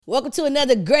Welcome to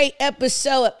another great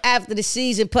episode of After the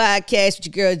Season podcast with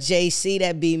your girl JC.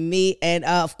 That be me. And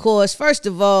of course, first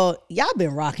of all, y'all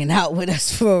been rocking out with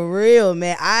us for real,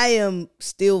 man. I am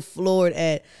still floored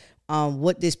at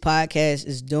what this podcast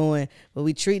is doing, but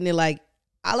we treating it like,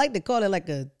 I like to call it like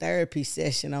a therapy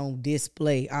session on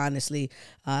display, honestly.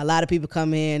 A lot of people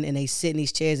come in and they sit in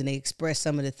these chairs and they express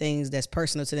some of the things that's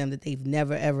personal to them that they've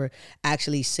never, ever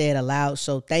actually said aloud.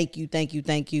 So thank you.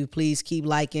 Please keep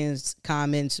liking,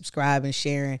 commenting, subscribing,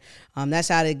 sharing. That's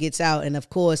how it gets out. And, of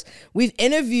course, we've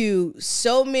interviewed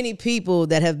so many people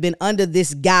that have been under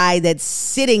this guy that's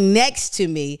sitting next to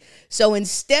me. So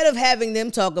instead of having them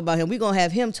talk about him, we're going to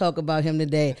have him talk about him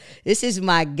today. This is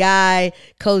my guy,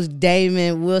 Coach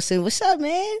Damon Wilson. What's up,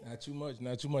 man? Not too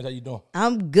much. How you doing?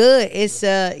 I'm good. It's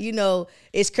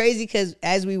it's crazy because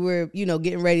as we were,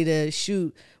 getting ready to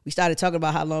shoot, we started talking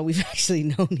about how long we've actually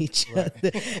known each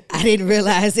other. I didn't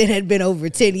realize it had been over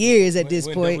 10 years at this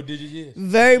point. Double-digit years.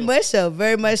 Very much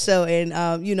so.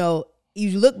 And,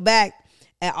 you look back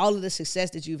at all of the success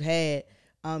that you've had,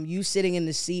 you sitting in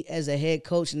the seat as a head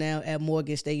coach now at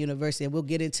Bowie State University, and we'll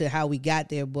get into how we got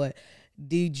there, but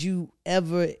did you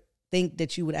ever think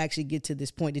that you would actually get to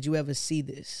this point? Did you ever see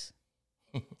this?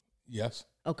 Yes.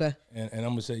 Okay. And I'm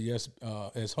going to say yes,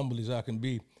 as humble as I can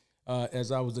be.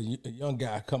 As I was a young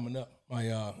guy coming up,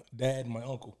 my dad and my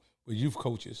uncle were youth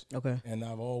coaches. Okay. And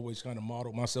I've always kind of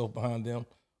modeled myself behind them.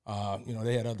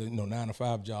 They had other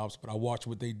 9-to-5 jobs, but I watched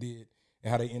what they did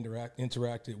and how they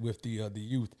interacted with the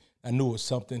youth. I knew it was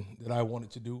something that I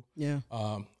wanted to do. Yeah.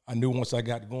 I knew once I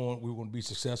got going, we were going to be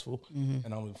successful. Mm-hmm.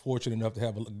 And I was fortunate enough to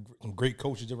have some great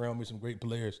coaches around me, some great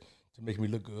players to make me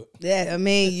look good. Yeah, I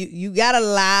mean, you got a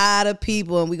lot of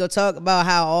people, and we're going to talk about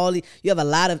how you have a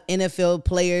lot of NFL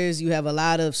players. You have a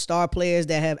lot of star players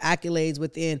that have accolades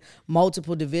within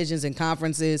multiple divisions and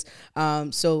conferences.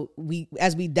 So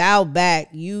as we dial back,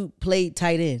 you played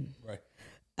tight end. Right.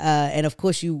 And, of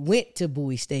course, you went to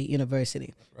Bowie State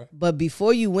University. Right. But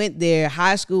before you went there,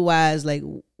 high school-wise, like,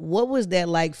 what was that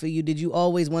like for you? Did you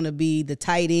always want to be the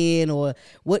tight end, or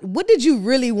what did you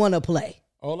really want to play?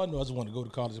 All I know, I just wanted to go to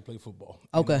college and play football.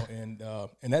 Okay. And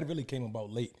that really came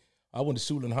about late. I went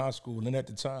to Suitland High School, and at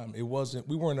the time,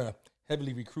 we weren't a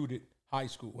heavily recruited high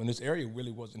school, and this area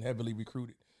really wasn't heavily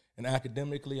recruited. And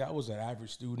academically, I was an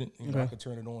average student. I could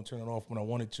turn it on, turn it off when I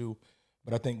wanted to.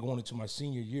 But I think going into my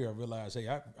senior year, I realized, hey,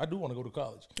 I do want to go to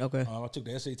college. Okay. I took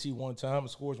the SAT one time. The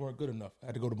scores weren't good enough. I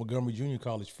had to go to Montgomery Junior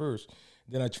College first.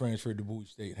 Then I transferred to Bowie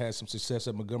State. Had some success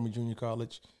at Montgomery Junior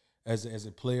College as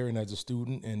a player and as a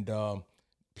student, and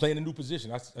playing a new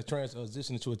position. I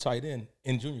transitioned to a tight end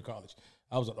in junior college.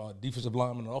 I was a defensive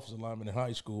lineman and offensive lineman in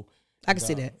high school. I can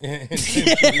see that.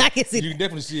 I can see. You can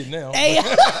definitely see it now. Hey.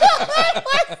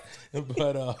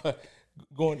 But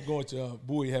going to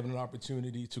Bowie, having an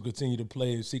opportunity to continue to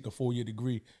play and seek a 4-year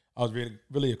degree, I was really,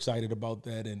 really excited about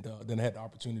that. And then I had the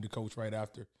opportunity to coach right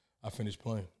after I finished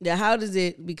playing. Yeah, how does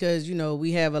it, because,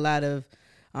 we have a lot of,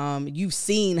 you've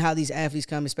seen how these athletes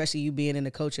come, especially you being in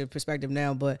the coaching perspective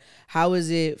now, but how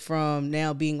is it from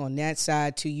now being on that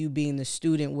side to you being the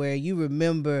student where you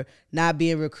remember not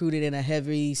being recruited in a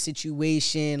heavy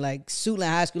situation, like Suitland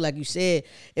High School, like you said,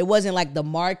 it wasn't like the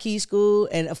marquee school.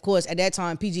 And of course, at that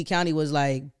time, PG County was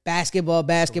like basketball.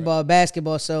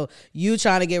 Correct. So you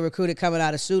trying to get recruited coming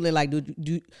out of Suitland, like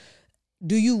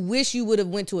do you wish you would have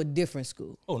went to a different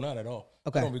school? Oh, not at all.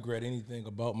 Okay. I don't regret anything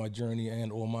about my journey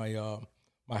and or my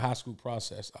high school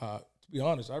process. To be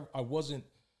honest, I wasn't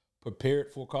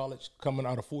prepared for college coming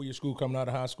out of 4-year school, coming out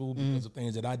of high school because of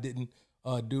things that I didn't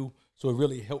do. So it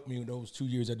really helped me in those 2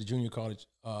 years at the junior college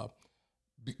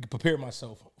prepare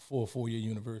myself for a 4-year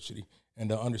university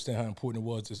and understand how important it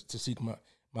was to seek my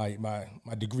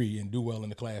degree and do well in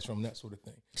the classroom, that sort of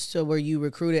thing. So were you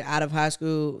recruited out of high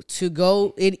school to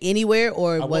go anywhere,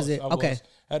 or was it? Okay.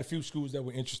 I had a few schools that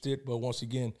were interested, but once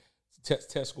again,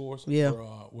 test scores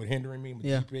were hindering me. My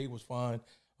GPA was fine.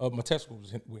 My test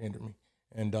scores were hindering me.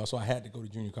 And so I had to go to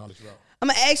junior college route. I'm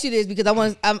going to ask you this because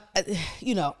I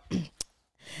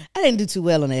didn't do too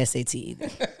well on the SAT either.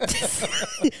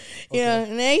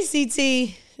 And the ACT,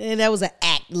 and that was an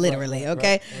act, literally,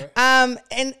 okay? Right.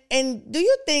 And do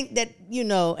you think that,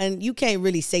 and you can't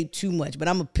really say too much, but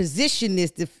I'm going to position this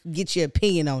to get your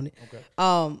opinion on it. Okay.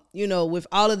 With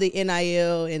all of the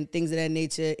NIL and things of that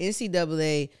nature,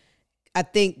 NCAA, I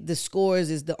think the scores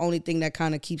is the only thing that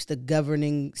kind of keeps the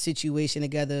governing situation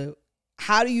together.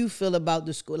 How do you feel about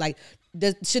the score? Like,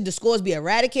 should the scores be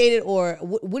eradicated, or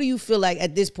what do you feel like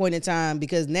at this point in time?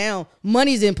 Because now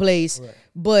money's in place, right,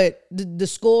 but the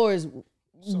scores,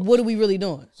 what are we really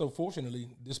doing? So fortunately,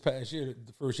 this past year,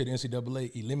 the first year, the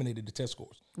NCAA eliminated the test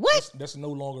scores. What? That's no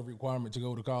longer a requirement to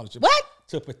go to college. What?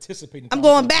 To participate in I'm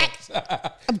going back.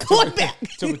 I'm going back.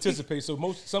 To participate.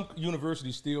 So some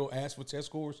universities still ask for test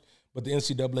scores, but the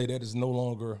NCAA, that is no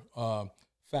longer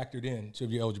factored in to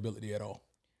your eligibility at all.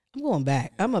 I'm going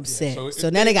back. I'm upset. Yeah, so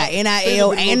now they got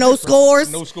NIL and no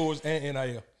scores. No scores and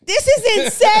NIL. This is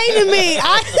insane to me.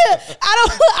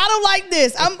 I don't like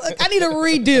this. I need a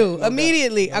redo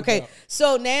immediately. No okay. doubt.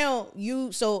 So now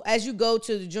as you go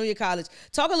to the junior college,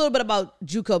 talk a little bit about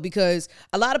JUCO, because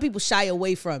a lot of people shy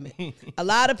away from it. A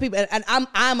lot of people, and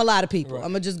I'm a lot of people. Right.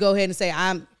 I'm gonna just go ahead and say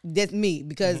that's me,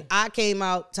 because I came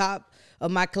out top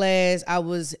of my class. I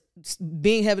was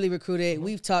being heavily recruited.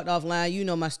 We've talked offline. You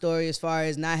know my story as far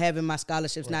as not having my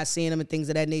scholarships, not seeing them and things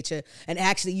of that nature. And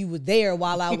actually you were there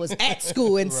while I was at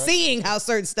school and seeing how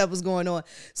certain stuff was going on.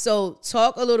 So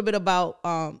talk a little bit about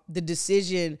the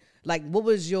decision. Like, what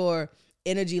was your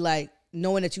energy like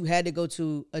knowing that you had to go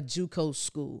to a JUCO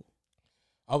school?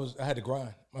 I had to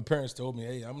grind. My parents told me,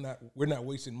 hey, we're not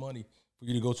wasting money for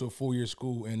you to go to a 4-year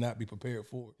school and not be prepared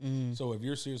for it. Mm. So if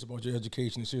you're serious about your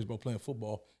education and serious about playing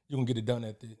football, you can get it done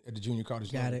at the junior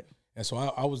college level. Got it. And so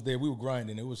I was there. We were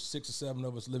grinding. It was 6 or 7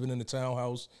 of us living in the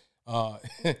townhouse,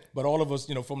 but all of us,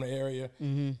 from the area,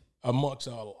 amongst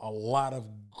a lot of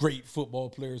great football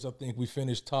players. I think we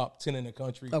finished top 10 in the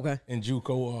country in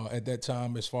JUCO at that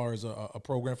time as far as a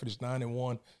program. Finished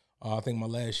 9-1. I think my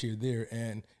last year there,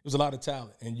 and it was a lot of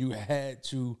talent, and you had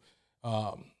to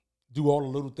do all the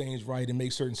little things right and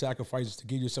make certain sacrifices to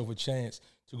give yourself a chance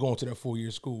to go into that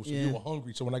 4-year school. So you were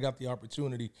hungry. So when I got the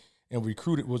opportunity and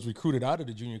was recruited out of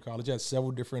the junior college, I had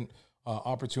several different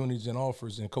opportunities and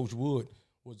offers, and Coach Wood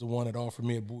was the one that offered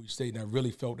me at Bowie State, and I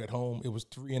really felt at home. It was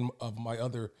 3 of my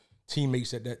other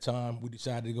teammates at that time. We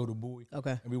decided to go to Bowie,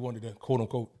 and we wanted to,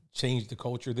 quote-unquote, change the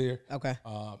culture there.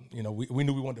 We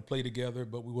knew we wanted to play together,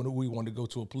 but we knew we wanted to go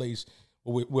to a place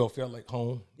where we felt like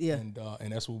home. And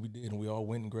that's what we did, and we all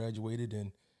went and graduated,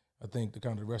 and I think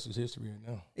the rest is history right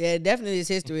now. Yeah, it definitely is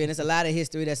history, and there's a lot of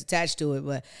history that's attached to it.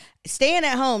 But staying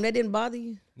at home, that didn't bother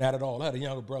you? Not at all. I had a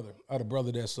younger brother. I had a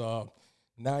brother that's 9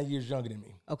 years younger than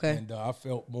me. And I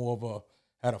felt more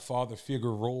had a father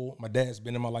figure role. My dad's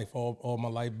been in my life all my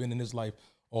life, been in his life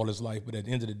all his life. But at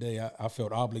the end of the day, I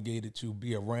felt obligated to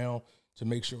be around to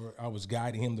make sure I was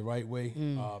guiding him the right way.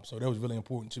 So that was really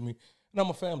important to me. And I'm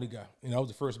a family guy. I was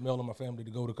the first male in my family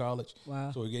to go to college.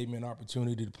 Wow. So it gave me an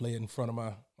opportunity to play in front of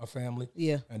my family.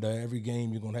 Yeah. And every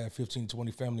game, you're going to have 15,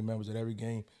 20 family members at every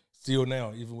game. Still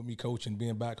now, even with me coaching,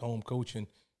 being back home coaching,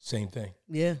 same thing.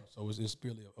 Yeah. So it's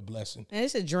really a blessing. And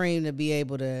it's a dream to be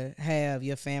able to have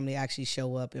your family actually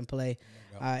show up and play,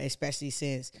 especially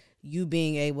since you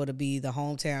being able to be the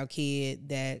hometown kid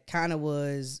that kind of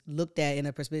was looked at in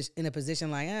a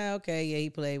position like, he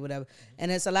played, whatever.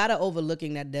 And it's a lot of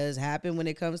overlooking that does happen when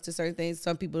it comes to certain things.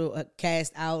 Some people are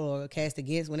cast out or cast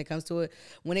against when it comes to it.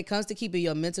 When it comes to keeping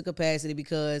your mental capacity,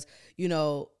 because,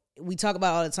 we talk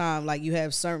about all the time, like you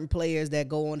have certain players that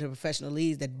go on to professional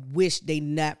leagues that wish they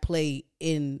not play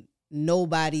in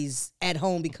nobody's at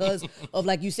home because of,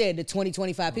 like you said, the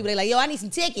 20-25 people. They're like, yo, I need some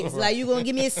tickets. Like, you going to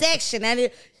give me a section.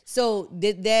 So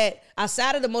did that,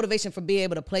 outside of the motivation for being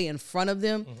able to play in front of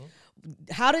them,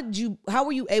 how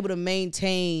were you able to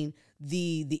maintain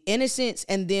the innocence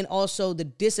and then also the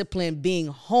discipline being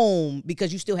home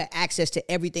because you still had access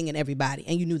to everything and everybody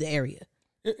and you knew the area?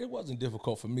 It wasn't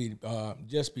difficult for me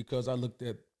just because I looked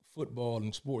at football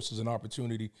and sports as an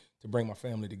opportunity to bring my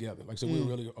family together. Like I said, we were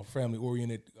really a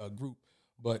family-oriented group,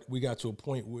 but we got to a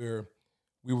point where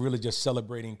we were really just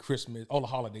celebrating Christmas, all the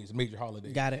holidays, major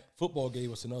holidays. Got it. Football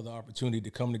gave us another opportunity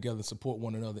to come together and support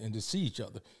one another and to see each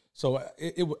other. So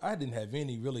I didn't have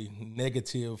any really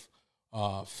negative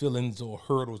feelings or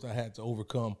hurdles I had to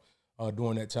overcome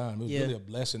during that time. It was really a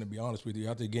blessing, to be honest with you.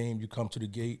 After the game, you come to the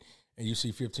gate and you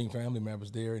see 15 family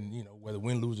members there, and whether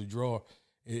win, lose, or draw,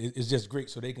 it's just great.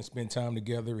 So they can spend time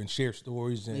together and share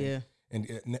stories.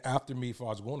 And after me, if I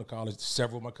was going to college,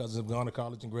 several of my cousins have gone to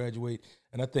college and graduate.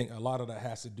 And I think a lot of that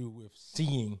has to do with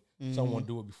seeing someone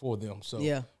do it before them. So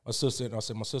my sister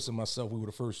and myself, we were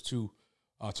the first two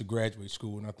to graduate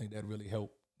school, and I think that really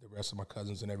helped the rest of my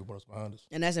cousins and everybody else behind us.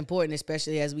 And that's important,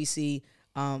 especially as we see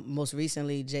most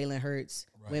recently Jalen Hurts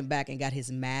went back and got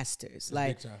his master's.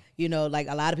 That's like, like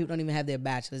a lot of people don't even have their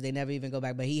bachelors. They never even go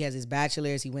back. But he has his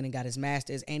bachelor's. He went and got his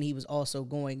master's. And he was also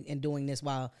going and doing this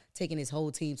while taking his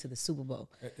whole team to the Super Bowl.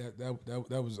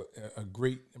 That was a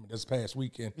great, this past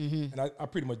weekend. And I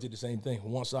pretty much did the same thing.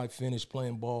 Once I finished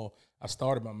playing ball, I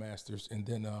started my master's. And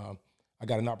then I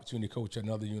got an opportunity to coach at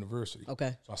another university.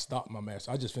 Okay. So I stopped my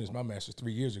master's. I just finished my master's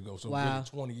 3 years ago. So really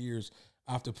 20 years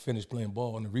after finish playing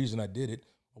ball. And the reason I did it,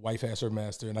 my wife has her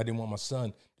master, and I didn't want my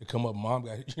son to come up. Mom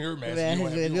got your master. You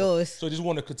don't have yours. So I just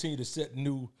want to continue to set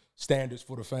new standards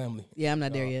for the family. Yeah, I'm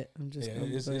not there yet. I'm just. Yeah,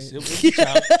 it was a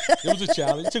challenge. It was a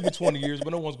challenge. It took me 20 years,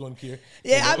 but no one's going to care.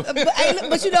 Yeah,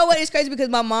 but you know what? It's crazy because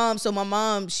my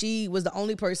mom, she was the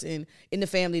only person in the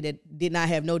family that did not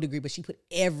have no degree, but she put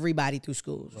everybody through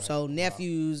school. Right. So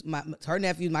nephews, her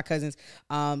nephews, my cousins,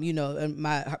 and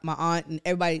my aunt and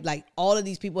everybody, like all of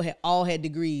these people had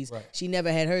degrees. Right. She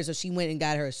never had hers, so she went and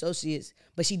got her associates,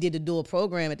 but she did the dual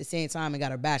program at the same time and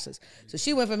got her bachelor's. So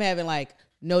she went from having like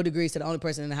no degrees to the only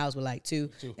person in the house with like two.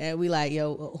 And we like,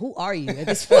 yo, who are you at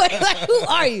this point? Like, who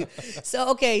are you? So,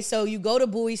 okay, so you go to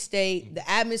Bowie State. The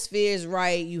atmosphere is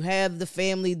right. You have the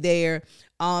family there.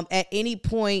 At any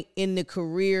point in the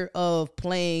career of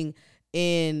playing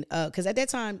in, because at that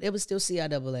time, it was still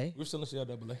CIAA. We're still in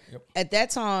CIAA, yep. At that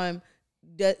time,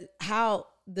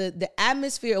 the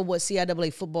atmosphere of what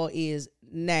CIAA football is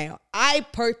now, I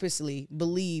purposely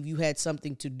believe you had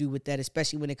something to do with that,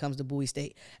 especially when it comes to Bowie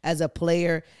State as a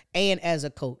player and as a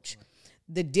coach.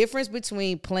 The difference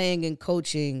between playing and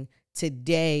coaching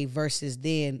today versus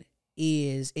then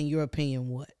is, in your opinion,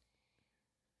 what?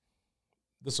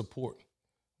 The support.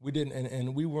 We didn't,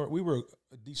 and we were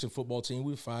a decent football team.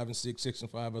 We were 5-6,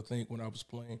 6-5, I think, when I was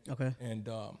playing. Okay. And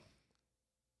the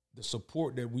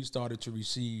support that we started to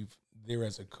receive there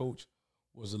as a coach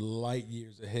was light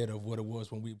years ahead of what it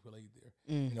was when we played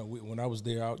there. You know, when I was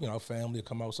there, our family would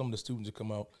come out, some of the students would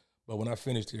come out. But when I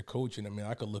finished here coaching, I mean,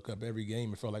 I could look up every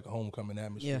game. It felt like a homecoming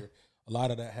atmosphere. Yeah. A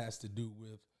lot of that has to do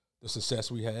with the success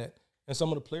we had and some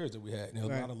of the players that we had. A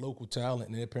lot of local talent,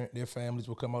 and their families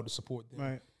would come out to support them.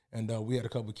 Right. And we had a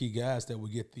couple of key guys that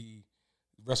would get the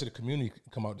rest of the community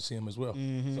come out to see them as well.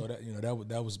 Mm-hmm. So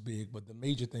that was big. But the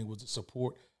major thing was the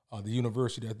support. The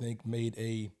university, I think, made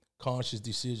a conscious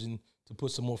decision to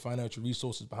put some more financial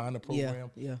resources behind the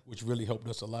program, which really helped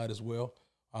us a lot as well.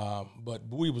 But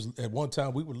Bowie was, at one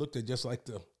time, we were looked at just like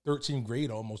the 13th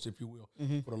grade almost, if you will,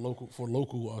 for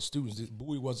local students.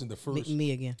 Bowie wasn't the first.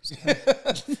 Me again.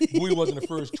 Bowie wasn't the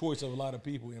first choice of a lot of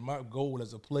people. And my goal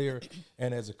as a player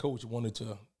and as a coach wanted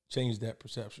to change that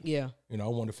perception. Yeah. I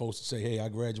wanted folks to say, hey, I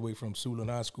graduated from Suitland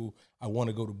High School. I want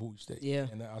to go to Bowie State. Yeah.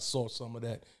 And I saw some of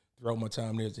that throughout my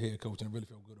time there as a head coach, and I really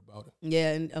felt good about it.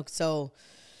 Yeah, and so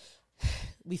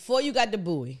before you got to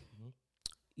Bowie,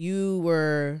 you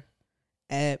were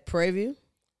at Prairie View?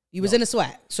 You was in the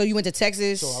SWAC. So you went to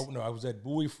Texas? So I was at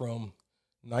Bowie from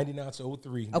 99 to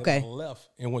 03. Okay. Then I left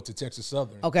and went to Texas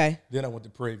Southern. Okay. Then I went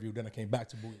to Prairie View. Then I came back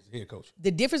to Bowie as a head coach.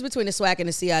 The difference between the SWAC and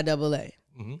the CIAA,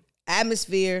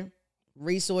 atmosphere,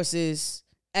 resources,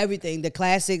 everything, the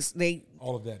classics,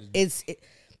 all of that is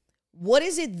what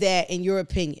is it that, in your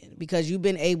opinion, because you've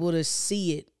been able to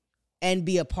see it and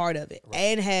be a part of it,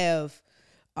 and have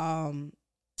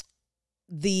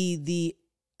the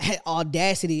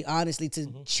audacity, honestly, to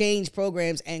change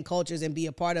programs and cultures and be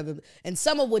a part of it, and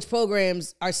some of which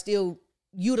programs are still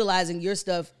utilizing your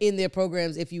stuff in their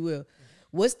programs, if you will.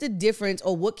 What's the difference,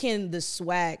 or what can the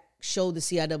SWAC show the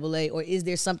CIAA, or is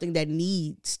there something that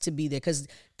needs to be there? Because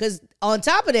on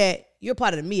top of that, you're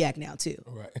part of the MEAC now too.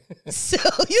 Right. So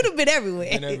you'd have been everywhere.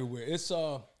 It's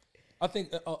I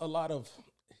think a lot of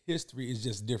history is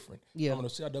just different. Yeah. The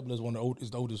CIAA is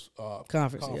the oldest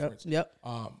conference. Yep.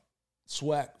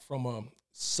 SWAC, from a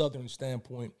Southern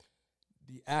standpoint,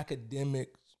 the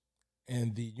academics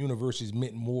and the universities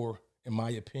meant more, in my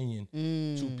opinion,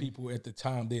 to people at the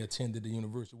time they attended the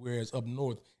university, whereas up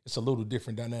north, it's a little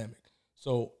different dynamic.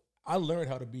 So I learned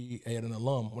how to be an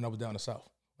alum when I was down the South,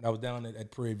 when I was down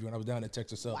at Prairie View, when I was down at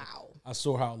Texas Southern. Wow. I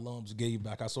saw how alums gave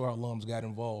back. I saw how alums got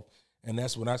involved. And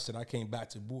that's when I said I came back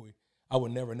to Bowie. I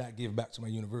would never not give back to my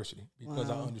university, because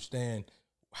I understand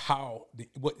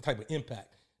what type of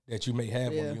impact that you may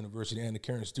have on the university and the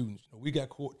current students. We get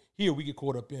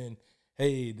caught up in,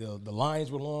 hey, the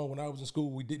lines were long when I was in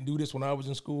school. We didn't do this when I was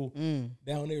in school.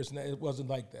 Down there, it wasn't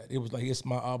like that. It was like, it's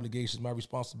my obligation, my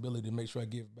responsibility to make sure I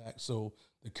give back so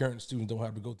the current students don't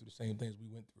have to go through the same things we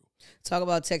went through. Talk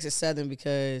about Texas Southern,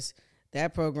 because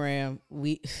that program,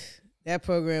 we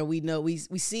know, we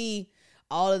see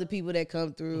all of the people that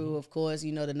come through, of course,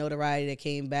 the notoriety that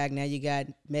came back. Now you got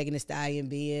Megan Thee Stallion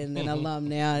being an alum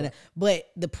now. But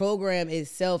the program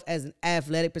itself, as an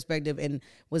athletic perspective, and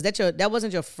that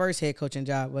wasn't your first head coaching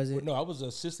job, was it? No, I was an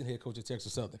assistant head coach at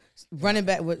Texas Southern. Running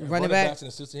back? Running back and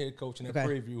assistant head coach. And at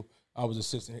Prairie View, I was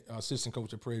assistant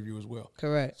coach at Prairie View as well.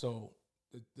 Correct. So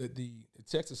the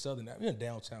Texas Southern, we're in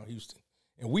downtown Houston.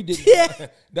 And we didn't.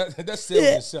 That sells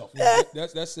itself.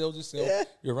 That sells itself. Yeah.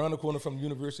 You're around the corner from the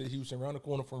University of Houston, around the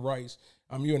corner from Rice.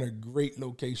 You're in a great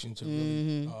location to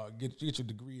really get your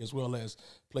degree as well as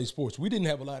play sports. We didn't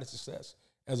have a lot of success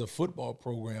as a football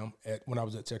program when I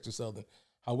was at Texas Southern.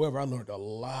 However, I learned a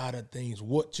lot of things,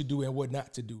 what to do and what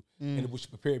not to do, and which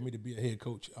prepared me to be a head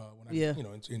coach when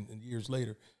in years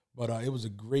later. But it was a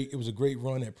great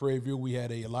run at Prairie View. We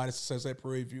had a lot of success at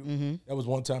Prairie View. That was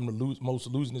one time the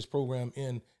most losingest program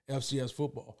in FCS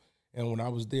football. And when I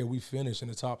was there, we finished in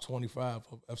the top 25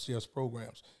 of FCS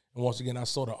programs. And once again, I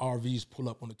saw the RVs pull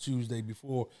up on the Tuesday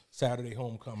before Saturday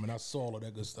homecoming. I saw all of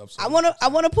that good stuff. So I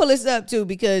wanna pull this up too,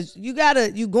 because you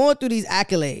going through these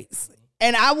accolades.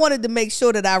 And I wanted to make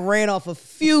sure that I ran off a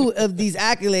few of these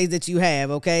accolades that you have,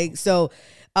 okay? So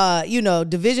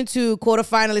Division II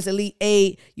quarterfinalist, Elite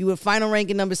 8. You were final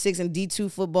ranking number 6 in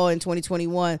D2 football in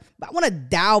 2021. But I want to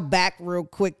dial back real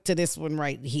quick to this one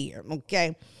right here,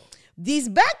 okay? These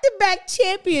back-to-back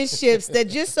championships that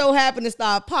just so happen to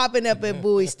start popping up at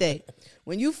Bowie State.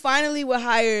 When you finally were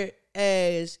hired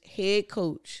as head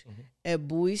coach at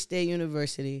Bowie State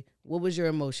University, what was your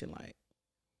emotion like?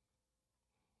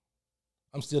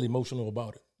 I'm still emotional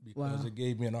about it because it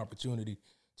gave me an opportunity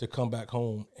to come back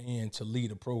home and to lead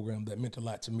a program that meant a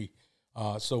lot to me.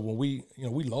 So when we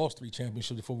lost 3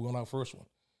 championships before we won our first one.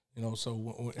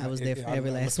 So I was there for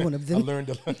every last one of them.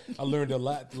 I learned a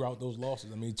lot throughout those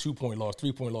losses. I mean, 2-point loss,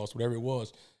 3-point loss, whatever it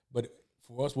was. But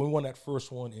for us, when we won that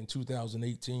first one in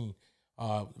 2018,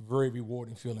 very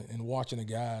rewarding feeling. And watching the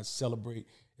guys celebrate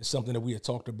is something that we had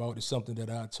talked about. It's something that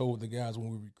I told the guys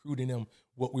when we were recruiting them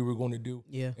what we were going to do.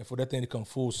 Yeah. And for that thing to come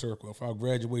full circle, and for our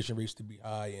graduation rates to be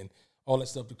high, and all that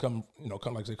stuff to come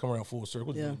around full circle,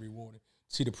 was really rewarding.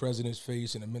 See the president's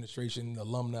face and administration,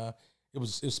 alumni,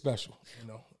 it's special.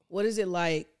 What is it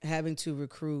like having to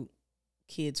recruit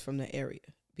kids from the area?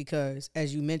 Because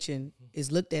as you mentioned,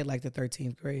 it's looked at like the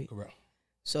 13th grade. Correct.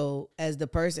 So as the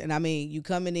person, I mean, you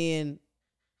coming in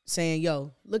saying,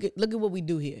 "Yo, look at what we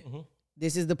do here.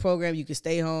 This is the program. You can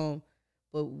stay home."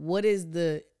 But what is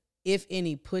the, if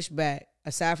any, pushback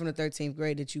aside from the 13th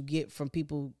grade that you get from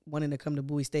people wanting to come to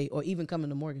Bowie State or even coming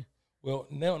to Morgan? Well,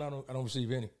 now I don't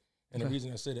receive any, and the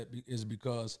reason I say that is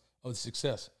because of the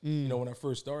success. When I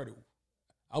first started,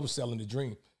 I was selling the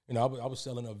dream. I was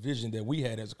selling a vision that we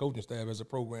had as a coaching staff, as a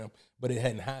program, but it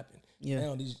hadn't happened. Yeah.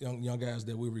 Now these young guys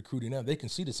that we're recruiting now, they can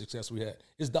see the success we had.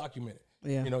 It's documented.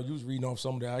 Yeah. You was reading off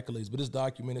some of the accolades, but it's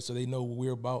documented so they know what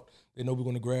we're about. They know we're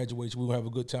going to graduate. We're going to have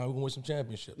a good time. We're going to win some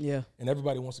championships. Yeah. And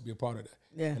everybody wants to be a part of that.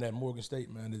 Yeah. And at Morgan State,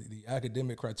 man, the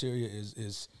academic criteria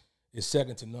is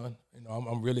second to none.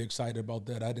 I'm really excited about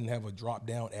that. I didn't have a drop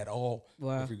down at all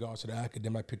with regards to the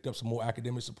academic. I picked up some more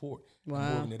academic support at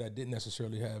Morgan that I didn't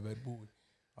necessarily have at Bowie.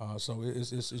 So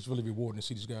it's really rewarding to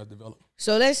see these guys develop.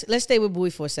 So let's stay with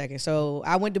Bowie for a second. So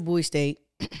I went to Bowie State.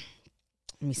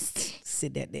 Let me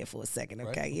sit that there for a second,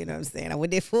 okay? Right. You know what I'm saying? I went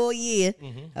there for a year,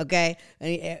 okay?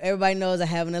 And everybody knows I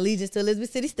have an allegiance to Elizabeth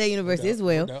City State University as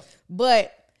well. No doubt.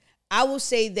 But I will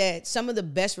say that some of the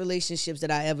best relationships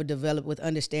that I ever developed with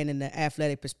understanding the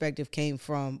athletic perspective came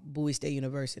from Bowie State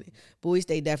University. Bowie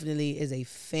State definitely is a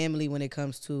family when it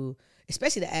comes to,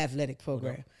 especially the athletic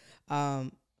program.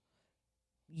 Okay.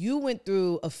 You went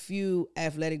through a few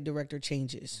athletic director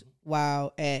changes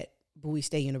while at Bowie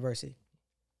State University.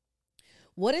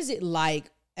 What is it like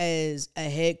as a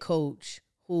head coach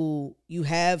who you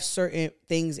have certain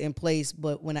things in place,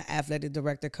 but when an athletic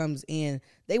director comes in,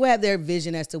 they will have their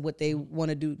vision as to what they want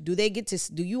to do.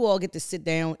 Do you all get to sit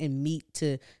down and meet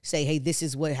to say, hey, this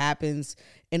is what happens,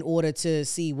 in order to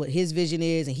see what his vision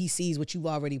is and he sees what you've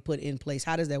already put in place?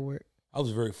 How does that work? I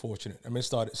was very fortunate. I mean, it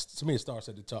starts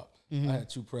at the top. I had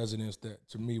 2 presidents that,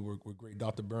 to me, were great,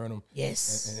 Dr. Burnham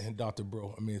and Dr.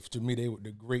 Bro. I mean, to me, they were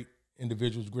the great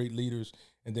individuals, great leaders.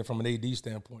 And then from an AD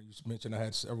standpoint, you mentioned I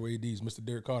had several ADs. Mr.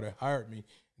 Derek Carter hired me,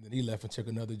 and then he left and took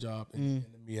another job in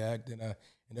the MEAC. Then I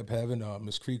ended up having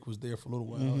Ms. Creek was there for a little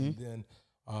while, and then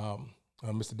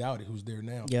Mr. Dowdy, who's there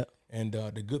now. Yep. And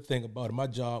the good thing about it, my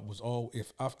job was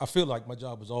I feel like my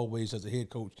job was always as a head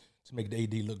coach to make the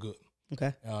AD look good.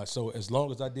 Okay. So as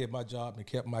long as I did my job and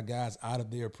kept my guys out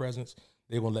of their presence,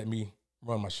 they were going to let me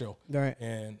run my show. Right.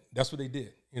 And that's what they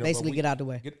did. Basically, get out of the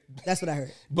way. That's what I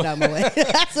heard. Get out of my way.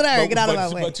 That's what I heard. Get out of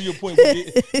my way. But to your point,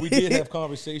 we did have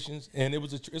conversations, and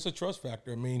it's a trust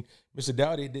factor. I mean, Mr.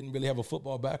 Dowdy didn't really have a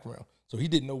football background, so he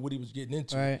didn't know what he was getting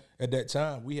into. Right. At that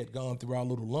time, we had gone through our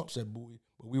little lumps at Bowie,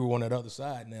 but we were on that other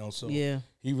side now. So he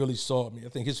really saw me. I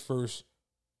think his first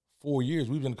 4 years,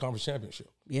 we was in the conference championship.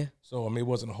 Yeah. So, I mean, it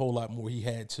wasn't a whole lot more he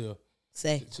had to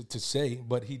say,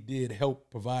 but he did help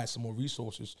provide some more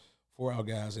resources for our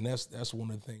guys, and that's one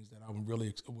of the things that I'm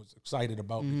really was excited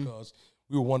about because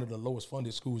we were one of the lowest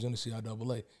funded schools in the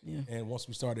CIAA. Yeah. And once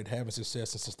we started having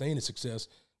success and sustaining success,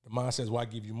 the mindset is, why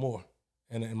give you more?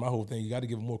 And my whole thing, you got to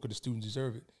give them more because the students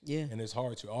deserve it. Yeah. And it's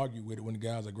hard to argue with it when the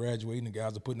guys are graduating, the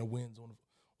guys are putting the wins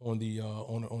on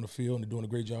the field, and they're doing a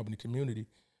great job in the community.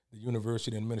 The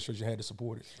university and administration had to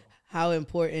support it. So. How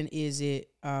important is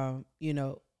it,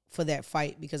 for that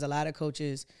fight? Because a lot of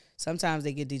coaches, sometimes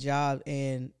they get the job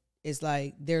and it's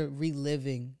like they're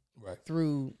reliving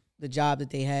through the job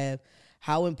that they have.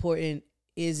 How important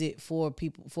is it for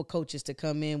coaches to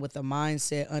come in with a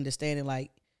mindset, understanding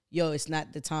like, yo, it's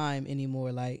not the time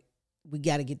anymore. Like, we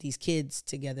got to get these kids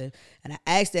together. And I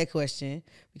asked that question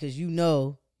because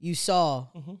you saw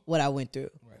what I went through.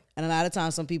 Right. And a lot of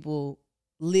times some people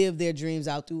live their dreams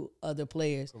out through other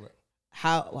players. Correct.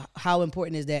 How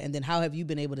important is that? And then how have you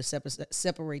been able to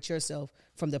separate yourself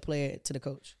from the player to the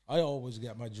coach? I always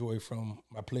got my joy from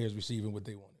my players receiving what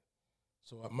they wanted.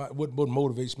 So what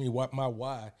motivates me, my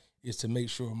why, is to make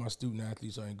sure my student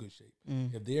athletes are in good shape.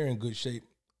 If they're in good shape,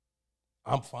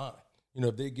 I'm fine.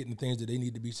 If they're getting the things that they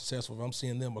need to be successful, if I'm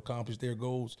seeing them accomplish their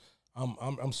goals,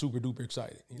 I'm super duper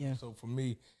excited. So for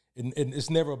me, and it's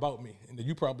never about me. And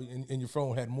you probably in your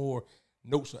phone had more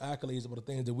notes or accolades about the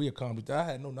things that we accomplished that I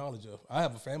had no knowledge of. I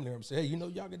have a family member say, hey,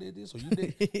 y'all did this or you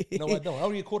did. No, I don't. I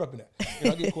don't get caught up in that.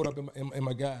 I get caught up in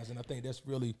my guys, and I think that's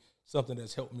really something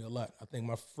that's helped me a lot. I think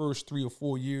my first 3 or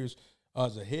 4 years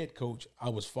as a head coach, I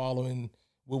was following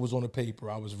what was on the paper.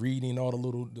 I was reading all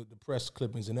the press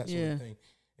clippings and that sort of thing.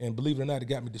 And believe it or not, it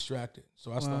got me distracted.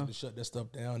 So I started to shut that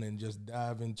stuff down and just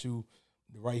dive into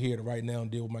the right here, the right now, and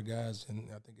deal with my guys, and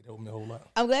I think it helped me a whole lot.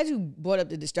 I'm glad you brought up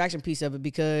the distraction piece of it,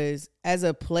 because as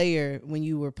a player, when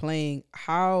you were playing,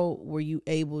 how were you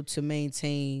able to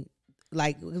maintain,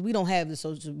 like, we don't have the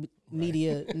social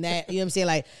media, you know what I'm saying?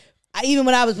 Like, even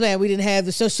when I was playing, we didn't have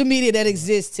the social media that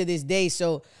exists to this day.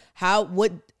 So how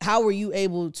were you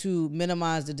able to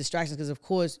minimize the distractions? Because, of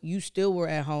course, you still were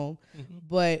at home,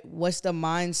 but what's the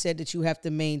mindset that you have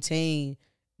to maintain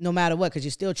no matter what, because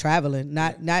you're still traveling,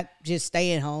 not just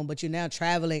staying home, but you're now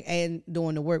traveling and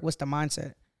doing the work? What's the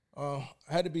mindset? I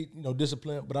had to be,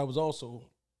 disciplined, but I was also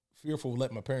fearful of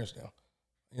letting my parents down.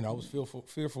 I was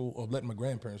fearful of letting my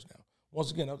grandparents down. Once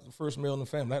again, I was the first male in the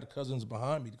family. I had cousins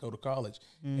behind me to go to college,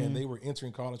 and they were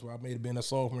entering college where I may have been a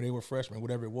sophomore, they were freshmen,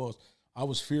 whatever it was. I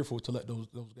was fearful to let those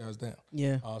guys down.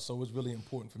 Yeah. So it was really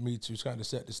important for me to kind of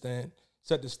set the stage,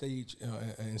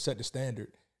 and set the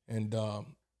standard, and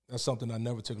that's something I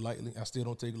never took lightly. I still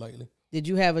don't take lightly. Did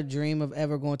you have a dream of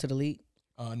ever going to the league?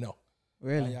 No.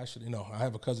 Really? No. I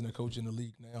have a cousin that coaches in the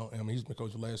league now. He's been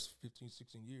coaching the last 15,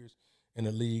 16 years in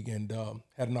the league, and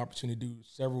had an opportunity to do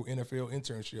several NFL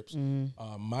internships.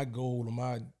 My goal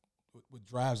and what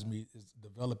drives me is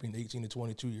developing 18 to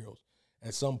 22-year-olds.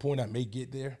 At some point, I may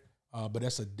get there, but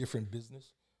that's a different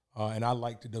business. And I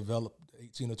like to develop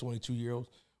 18 to 22-year-olds.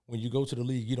 When you go to the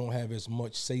league, you don't have as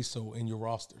much say-so in your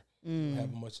roster. You don't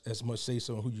have as much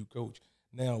say-so in who you coach.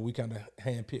 Now we kind of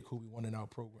handpick who we want in our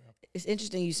program. It's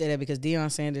interesting you say that, because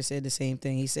Deion Sanders said the same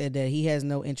thing. He said that he has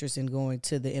no interest in going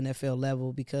to the NFL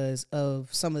level because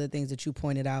of some of the things that you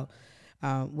pointed out.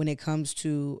 When it comes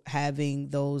to having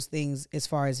those things, as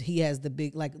far as he has the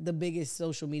biggest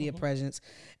social media presence,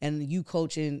 and you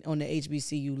coaching on the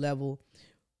HBCU level,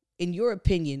 in your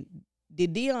opinion,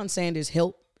 did Deion Sanders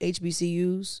help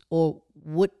HBCUs, or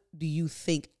what do you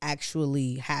think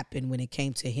actually happened when it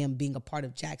came to him being a part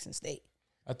of Jackson State?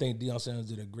 I think Deion Sanders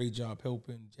did a great job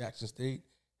helping Jackson State,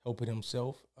 helping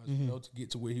himself as well to get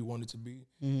to where he wanted to be.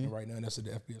 And right now, that's at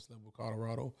the FBS level of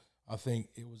Colorado. I think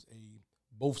it was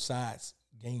both sides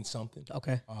gained something.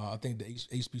 Okay. I think the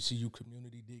HBCU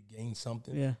community did gain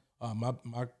something. Yeah.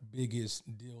 My biggest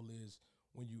deal is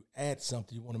when you add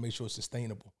something, you want to make sure it's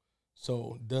sustainable.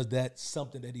 So does that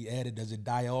something that he added, does it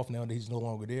die off now that he's no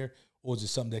longer there, or is it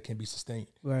something that can be sustained?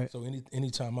 Right. So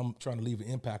anytime I'm trying to leave an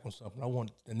impact on something, I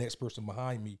want the next person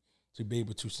behind me to be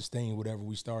able to sustain whatever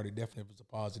we started, definitely if it's a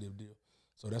positive deal.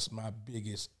 So that's my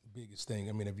biggest thing.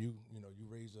 I mean, if you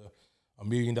raise $1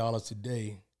 million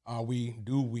today,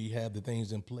 do we have the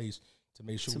things in place to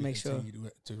make sure we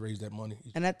continue to raise that money?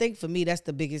 And I think for me, that's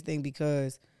the biggest thing,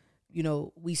 because,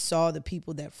 we saw the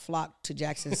people that flocked to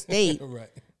Jackson State. Right.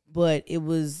 But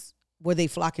were they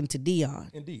flocking to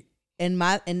Deion? Indeed.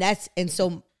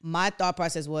 So my thought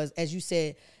process was, as you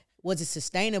said, was it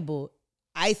sustainable?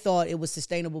 I thought it was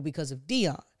sustainable because of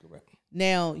Deion. Correct.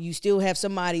 Now you still have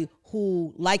somebody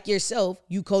who, like yourself,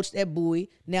 you coached at Bowie.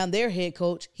 Now their head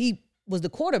coach, he was the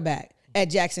quarterback at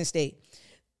Jackson State.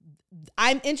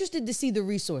 I'm interested to see the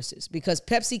resources because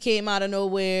Pepsi came out of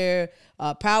nowhere,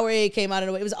 Powerade came out of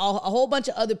nowhere. It was a whole bunch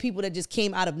of other people that just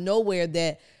came out of nowhere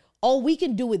that, we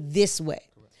can do it this way.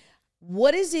 Correct.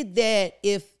 What is it that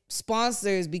if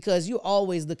sponsors, because you're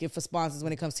always looking for sponsors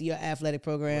when it comes to your athletic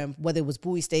program, right, whether it was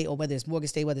Bowie State or whether it's Morgan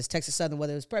State, whether it's Texas Southern,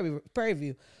 whether it's Prairie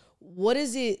View, what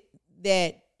is it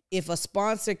that if a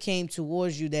sponsor came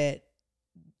towards you that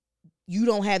you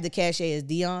don't have the cachet as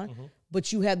Dion, mm-hmm,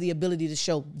 but you have the ability to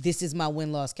show this is my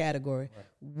win-loss category. Right.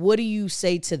 What do you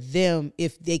say to them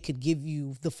if they could give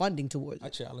you the funding towards it? I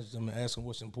challenge them and ask them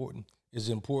what's important. Is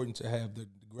it important to have the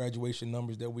graduation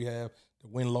numbers that we have, the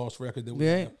win-loss record that we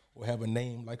have, or have a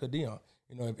name like a Dion?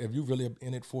 You know, if you're really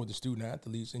in it for the student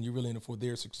athletes and you're really in it for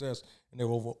their success and their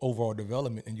overall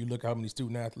development, and you look how many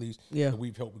student athletes that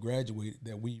we've helped graduate,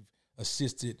 that we've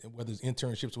assisted, whether it's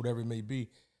internships, whatever it may be,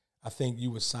 I think you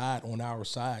would side on our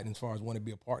side as far as want to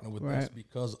be a partner with us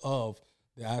because of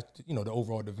the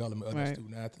overall development of the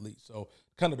student athletes. So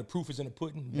kind of the proof is in the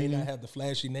pudding. May not have the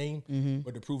flashy name,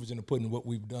 but the proof is in the pudding, what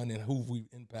we've done and who we've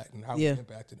impacted and how we've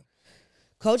impacted them.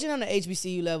 Coaching on the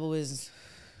HBCU level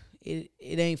it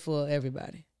ain't for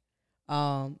everybody.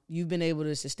 You've been able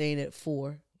to sustain it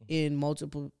 4 in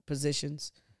multiple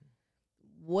positions.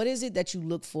 What is it that you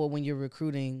look for when you're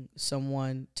recruiting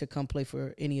someone to come play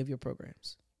for any of your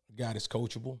programs? A guy that's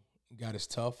coachable, a guy that's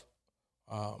tough,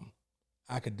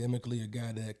 academically, a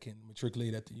guy that can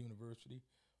matriculate at the university.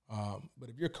 But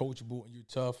if you're coachable and you're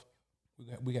tough,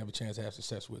 we have a chance to have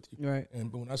success with you. Right.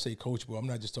 And but when I say coachable, I'm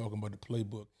not just talking about the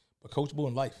playbook, but coachable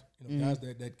in life. You know, guys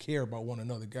that care about one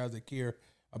another, guys that care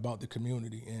about the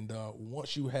community. And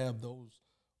once you have those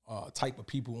type of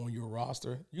people on your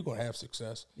roster, you're going to have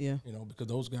success. Yeah. You know, because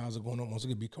those guys are going to, once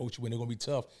again, be coachable and they're going to be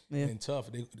tough. Yeah. And tough,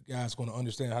 the guys are going to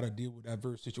understand how to deal with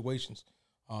adverse situations.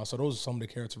 So those are some of the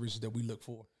characteristics that we look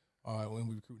for when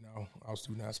we recruit our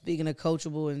student athletes. Speaking of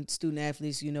coachable and student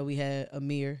athletes, you know, we had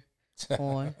Amir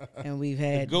on and we've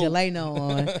had Delano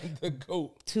on. The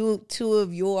GOAT. Two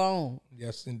of your own.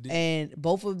 Yes, indeed. And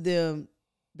both of them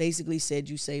basically said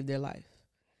you saved their life.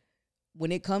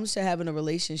 When it comes to having a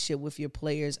relationship with your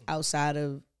players outside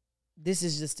of this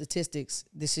is the statistics,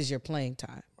 this is your playing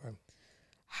time. Right.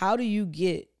 How do you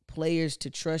get players to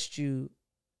trust you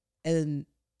and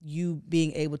you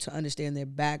being able to understand their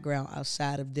background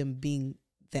outside of them being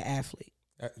the athlete?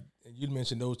 You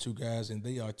mentioned those two guys, and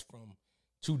they are from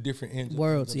two different ends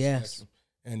worlds, of the yes. spectrum.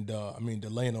 And, I mean,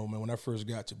 Delano, man, when I first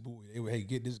got to Bowie, they were, hey,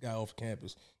 get this guy off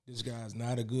campus. This guy's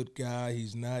not a good guy.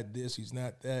 He's not this. He's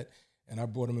not that. And I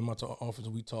brought him in my office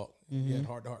and we talked. Mm-hmm. We had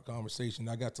heart-to-heart conversation.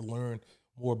 I got to learn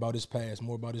more about his past,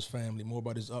 more about his family, more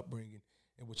about his upbringing,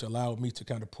 and which allowed me to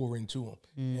kind of pour into him.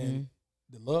 Mm-hmm. And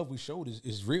the love we showed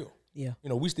is real. Yeah. You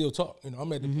know, we still talk. You know,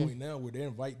 I'm at the point now where they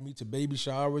invite me to baby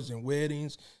showers and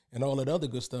weddings and all that other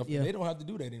good stuff. Yeah. And they don't have to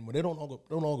do that anymore. They don't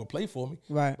longer play for me.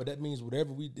 Right. But that means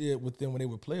whatever we did with them when they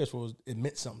were players for us, it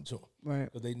meant something to them. Right.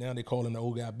 Because now they calling the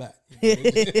old guy back. You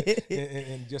know,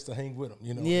 and just to hang with them.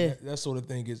 You know, yeah. That sort of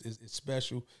thing is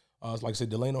special. Like I said,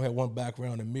 Delano had one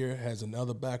background. Amir has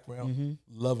another background. Mm-hmm.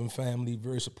 Loving family,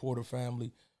 very supportive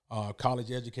family,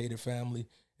 college educated family.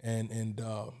 And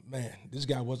man, this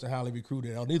guy wasn't highly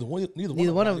recruited. Neither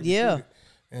one of them. Yeah.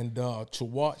 And to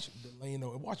watch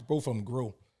Delano and watch both of them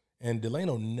grow, and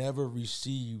Delano never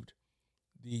received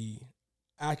the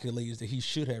accolades that he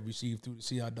should have received through the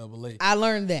CIAA. I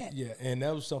learned that. Yeah, and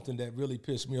that was something that really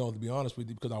pissed me off, to be honest with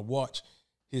you, because I watched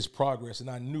his progress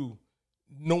and I knew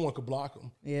no one could block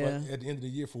him. Yeah. But at the end of the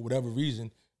year, for whatever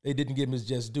reason, they didn't give him his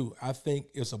just due. I think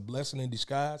it's a blessing in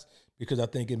disguise because I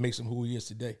think it makes him who he is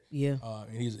today. Yeah.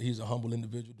 And he's a humble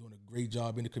individual doing a great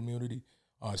job in the community.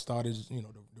 Started,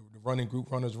 the running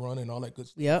group, Runners Run, and all that good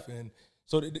stuff. Yep. And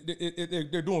so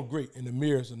they're doing great. And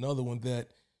Amir is another one that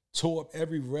tore up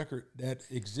every record that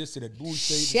existed at Bowie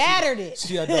State. Shattered it.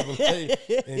 CIAA.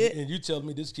 and you tell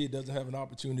me this kid doesn't have an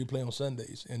opportunity to play on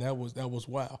Sundays. And that was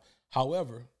wild.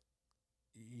 However,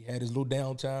 he had his little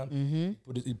downtime.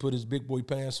 Mm-hmm. He put his big boy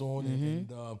pants on,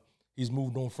 and he's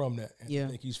moved on from that. And I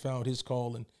think he's found his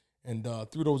call. And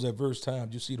through those adverse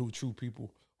times, you see who true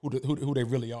people, who they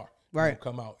really are, right,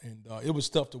 come out. And it was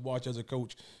tough to watch as a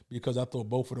coach because I thought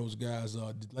both of those guys,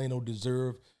 Delano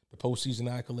deserved the postseason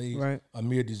accolades. Right.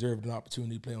 Amir deserved an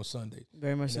opportunity to play on Sundays.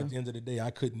 Very much so. At the end of the day, I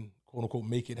couldn't, quote unquote,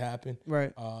 make it happen.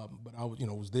 Right. But I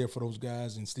was there for those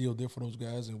guys and still there for those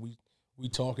guys, and we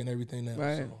talk and everything now.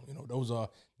 Right. So, those are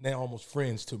now almost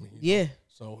friends to me. Yeah.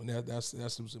 So that's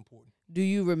what's important. Do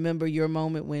you remember your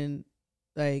moment when,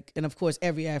 and of course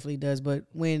every athlete does, but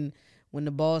when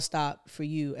the ball stopped for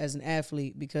you as an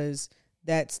athlete, because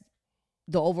that's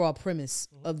the overall premise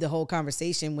of the whole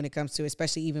conversation when it comes to,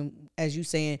 especially even as you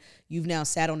saying, you've now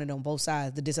sat on it on both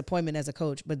sides, the disappointment as a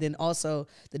coach, but then also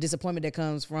the disappointment that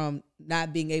comes from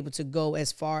not being able to go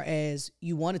as far as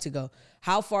you wanted to go.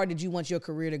 How far did you want your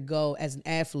career to go as an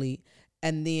athlete?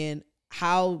 And then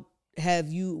how have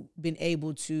you been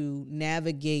able to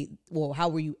navigate, well, how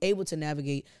were you able to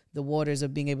navigate the waters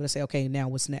of being able to say, okay, now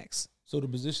what's next? So the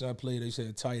position I played, they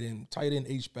said tight end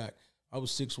H-back. I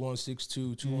was 6'1",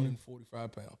 6'2",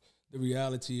 245 pounds. The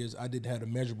reality is I didn't have the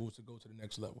measurables to go to the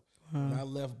next level. When I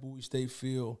left Bowie State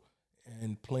field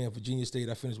and playing Virginia State,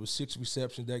 I finished with 6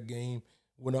 receptions that game,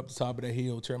 went up the top of that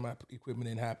hill, turned my equipment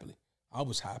in happily. I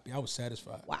was happy. I was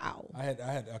satisfied. Wow. I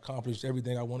had accomplished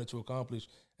everything I wanted to accomplish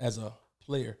as a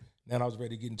player. Now I was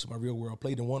ready to get into my real world.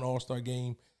 Played in one All-Star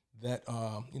game that,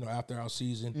 after our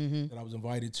season that I was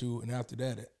invited to, and after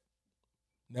that,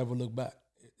 never looked back.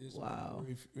 Wow.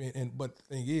 But the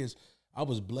thing is, I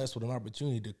was blessed with an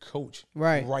opportunity to coach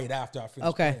right after I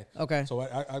finished playing. Okay. So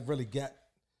I really got,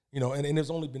 and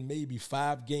there's only been maybe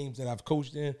 5 games that I've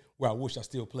coached in where I wish I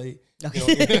still played.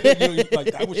 Okay.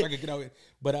 Like I wish I could get out.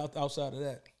 But outside of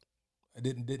that, I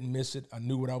didn't miss it. I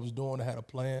knew what I was doing. I had a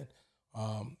plan.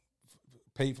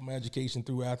 Paid for my education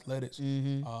through athletics.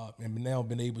 And now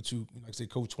been able to, like I say,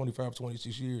 coach 25,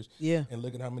 26 years. Yeah. And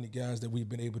look at how many guys that we've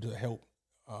been able to help.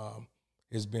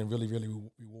 It's been really, really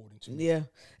rewarding to me. Yeah.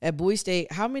 At Bowie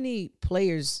State, how many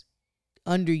players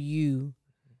under you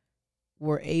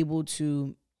were able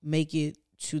to make it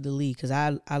to the league? Because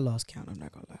I lost count, I'm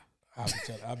not going to lie.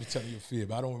 I'll be telling you a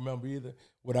fib. I don't remember either.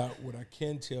 What I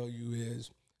can tell you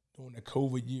is during the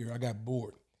COVID year, I got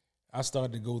bored. I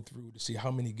started to go through to see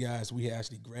how many guys we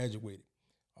actually graduated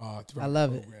throughout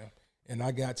the program. And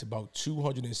I got to about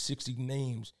 260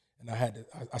 names, and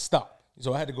I stopped.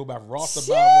 So I had to go back roster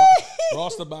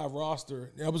by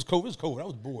roster. That was COVID. I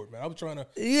was bored, man. I was trying to.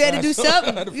 You had to do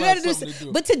something. You had to do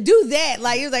something. But to do that,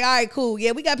 like, it was like, all right, cool.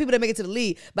 Yeah, we got people that make it to the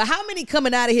league. But how many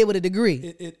coming out of here with a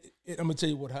degree? I'm going to tell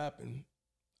you what happened.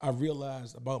 I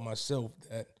realized about myself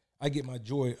that I get my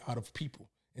joy out of people.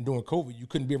 And during COVID, you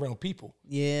couldn't be around people.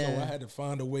 Yeah. So I had to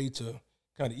find a way to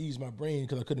kind of ease my brain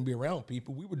because I couldn't be around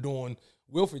people. We were doing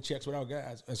welfare checks with our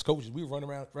guys as coaches. We would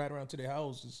run right around to their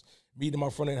houses, meet them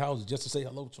out front of their houses just to say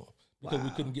hello to them because we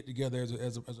couldn't get together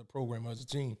as a program, as a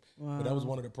team. Wow. But that was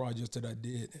one of the projects that I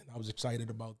did, and I was excited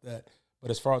about that.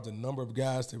 But as far as the number of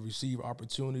guys that receive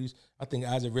opportunities, I think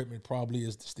Isaac Rittman probably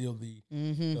is still the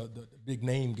big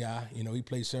name guy. He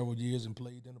played several years and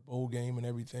played in the bowl game and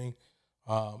everything.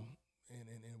 And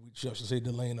we just say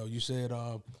Delano. You said,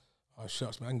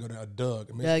 shucks, man, I can go to Doug.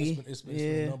 I mean, it's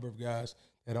been a number of guys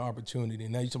that had an opportunity.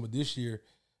 And now you're talking about this year,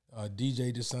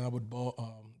 DJ just signed with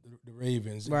the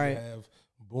Ravens. Right. And you have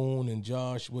Boone and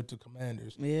Josh with the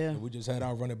Commanders. Yeah. And we just had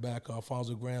our running back,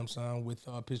 Alfonso Graham, signed with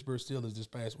Pittsburgh Steelers this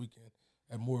past weekend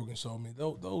at Morgan. So, I mean,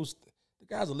 the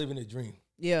guys are living their dream.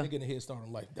 Yeah. They're getting a head start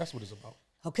in life. That's what it's about.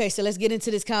 Okay, so let's get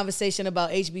into this conversation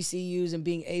about HBCUs and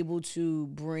being able to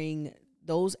bring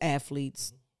those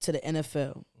athletes to the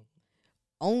NFL.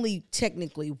 Only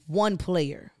technically one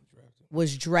player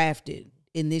was drafted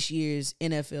in this year's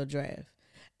NFL draft.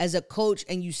 As a coach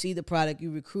and you see the product,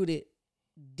 you recruit it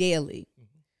daily.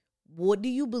 What do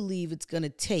you believe it's going to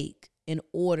take in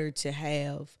order to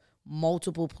have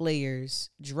multiple players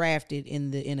drafted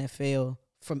in the NFL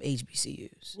from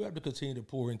HBCUs? We have to continue to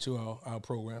pour into our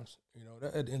programs.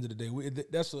 At the end of the day,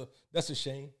 that's a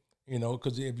shame.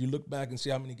 Because if you look back and see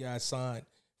how many guys signed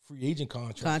free agent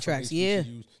contracts, yeah,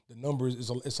 the numbers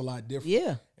it's a lot different.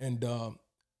 Yeah, and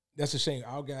that's a shame.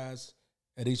 Our guys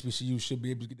at HBCU should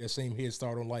be able to get that same head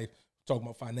start on life. Talking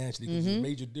about financially, because there's a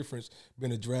major difference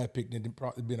being a draft pick than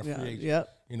being a free agent.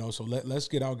 Yep. So let's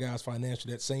get our guys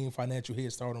financially that same financial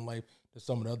head start on life that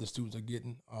some of the other students are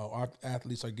getting, our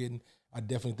athletes are getting. I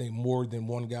definitely think more than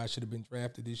one guy should have been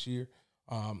drafted this year.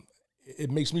 It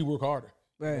makes me work harder,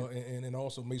 right? And it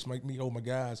also makes me hold my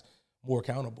guys more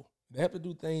accountable. They have to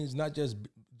do things not just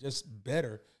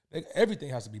better. Everything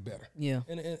has to be better. Yeah.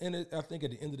 And I think at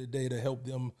the end of the day to help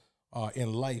them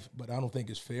in life, but I don't think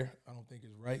it's fair. I don't think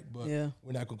it's right. But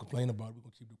we're not going to complain about it. We're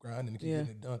going to keep the grinding and keep getting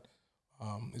it done.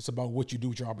 It's about what you do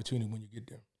with your opportunity when you get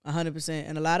there. 100%.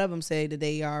 And a lot of them say that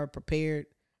they are prepared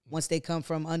once they come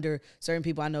from under certain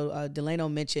people. I know Delano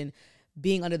mentioned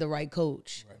being under the right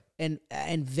coach. Right. And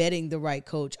vetting the right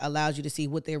coach allows you to see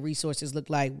what their resources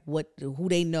look like, who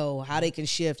they know, how they can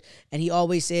shift. And he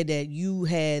always said that you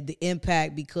had the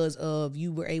impact because of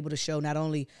you were able to show not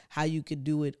only how you could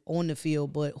do it on the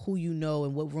field, but who you know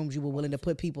and what rooms you were willing to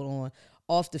put people on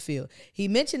off the field. He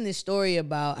mentioned this story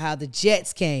about how the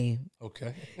Jets came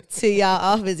to y'all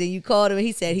office and you called him and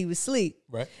he said he was asleep.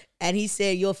 Right. And he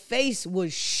said your face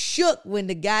was shook when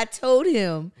the guy told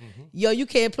him, yo, you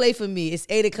can't play for me. It's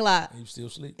 8 o'clock. And he was still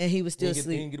asleep. And he was still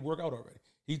asleep. He didn't get to work out already.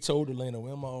 He told Delano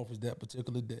in my office that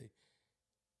particular day,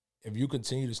 if you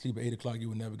continue to sleep at 8 o'clock, you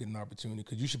will never get an opportunity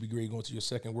because you should be great going to your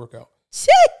second workout. Shit.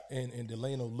 And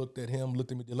Delano looked at him,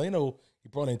 looked at me. Delano, he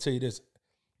probably didn't tell you this.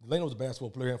 Delano was a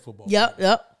basketball player and football player.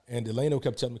 Yep. And Delano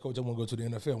kept telling me, Coach, I want to go to the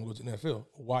NFL. I want to go to the NFL.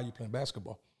 Why are you playing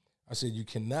basketball? I said, you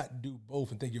cannot do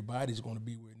both and think your body's going to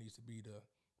be where it needs to be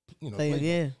to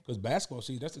play. Because basketball,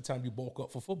 see, that's the time you bulk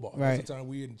up for football. Right. That's the time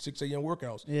we're in 6 a.m.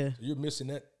 workouts. Yeah. So you're missing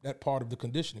that part of the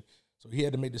conditioning. So he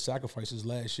had to make the sacrifices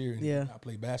last year and not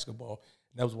play basketball.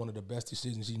 And that was one of the best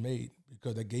decisions he made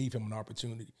because that gave him an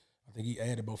opportunity. I think he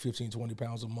added about 15, 20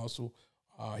 pounds of muscle.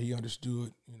 He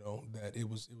understood, that it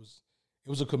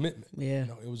was a commitment. Yeah.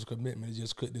 It was a commitment.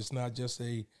 It's not just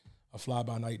a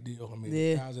fly-by-night deal. I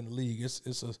mean, guys in the league,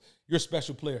 you're a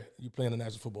special player. You play in the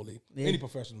National Football League, any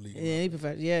professional league.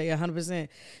 Yeah, 100%.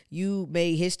 You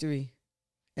made history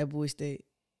at Bowie State,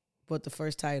 brought the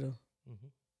first title,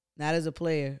 not as a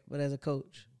player, but as a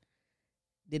coach.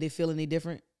 Did it feel any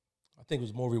different? I think it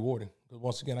was more rewarding because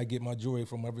once again, I get my joy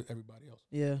from everybody else.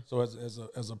 Yeah. So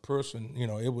as a person,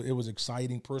 it was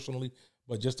exciting personally,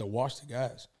 but just to watch the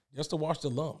guys, just to watch the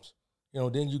alums.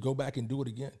 Then you go back and do it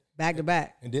again. Back to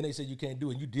back. And then they said you can't do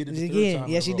it. And you did it the again. Third time.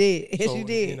 Yes, you did. Yes, you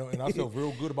did. And I felt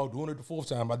real good about doing it the fourth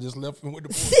time. I just left and went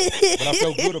the fourth. But I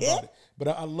felt good about it. But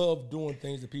I love doing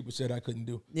things that people said I couldn't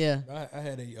do. Yeah. I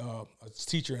had a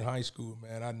teacher in high school,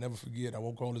 man. I'd never forget. I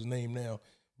won't call his name now.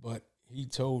 But he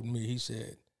told me, he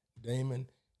said, Damon,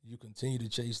 you continue to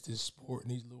chase this sport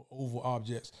and these little oval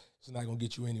objects, it's not going to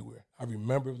get you anywhere. I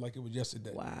remember it like it was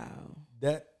yesterday. Wow.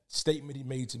 That statement he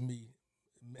made to me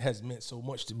has meant so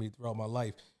much to me throughout my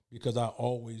life because I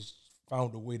always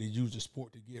found a way to use the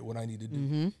sport to get what I need to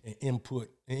do and input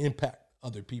and impact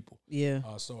other people. Yeah.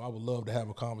 So I would love to have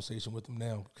a conversation with him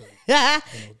now because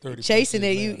 30 chasing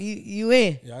it, you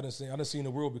in. Yeah, I done seen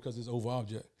the world because it's oval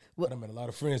object. I done met a lot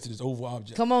of friends to this oval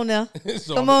object. Come on now.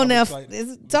 So Come on now.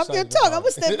 Talk your talk. I'm going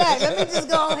to step back. Let me just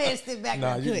go ahead and step back.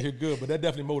 Nah, you're good, but that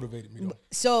definitely motivated me, though.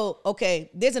 So,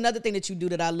 okay, there's another thing that you do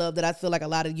that I love that I feel like a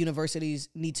lot of universities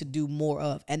need to do more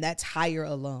of, and that's hire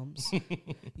alums.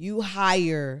 You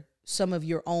hire some of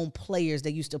your own players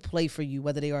that used to play for you,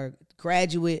 whether they are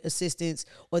graduate assistants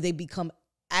or they become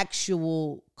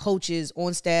actual coaches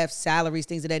on staff, salaries,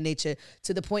 things of that nature,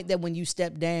 to the point that when you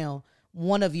step down,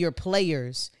 one of your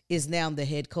players is now the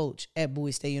head coach at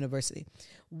Bowie State University.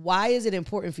 Why is it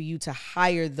important for you to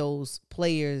hire those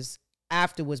players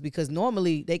afterwards? Because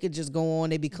normally they could just go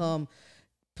on, they become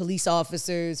police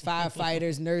officers,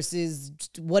 firefighters, nurses,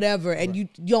 whatever, and you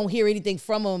don't hear anything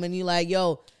from them, and you're like,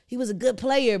 yo, he was a good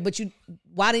player, but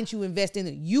why didn't you invest in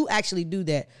it? You actually do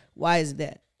that. Why is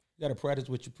that? You got to practice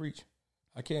what you preach.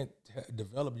 I can't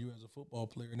develop you as a football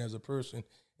player and as a person.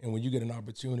 And when you get an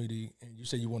opportunity and you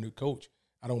say you want to coach,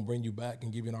 I don't bring you back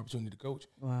and give you an opportunity to coach.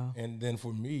 Wow. And then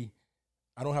for me,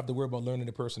 I don't have to worry about learning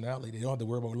the personality. They don't have to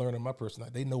worry about learning my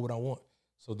personality. They know what I want.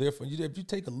 So therefore, if you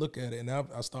take a look at it, and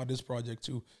I started this project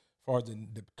too, as far as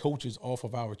the coaches off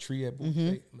of our tree at Bowie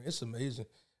State, I mean, it's amazing.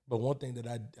 But one thing that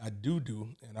I do,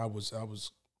 and I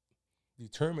was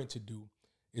determined to do,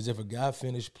 is if a guy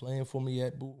finished playing for me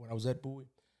at Bowie, when I was at Bowie,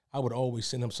 I would always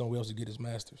send him somewhere else to get his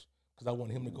master's because I want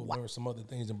him to go learn some other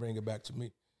things and bring it back to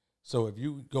me. So if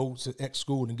you go to X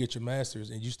school and get your master's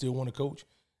and you still want to coach,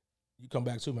 you come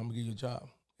back to me, I'm going to give you a job.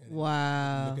 And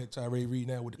wow. Look at Tyree Reed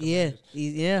now with the Commanders.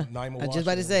 Yeah. Naima I just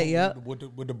about to say, yep.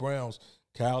 With the Browns.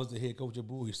 Kyle is the head coach at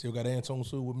Bowie. Still got Anton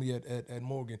Sue with me at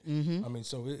Morgan. I mean,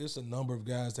 so it's a number of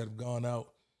guys that have gone out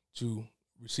to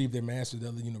receive their master's at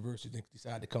other universities and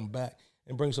decide to come back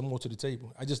and bring some more to the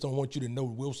table. I just don't want you to know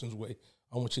Wilson's way.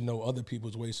 I want you to know other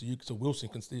people's way so Wilson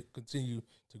can continue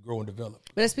to grow and develop.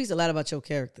 But that speaks a lot about your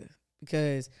character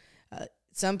because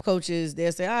some coaches,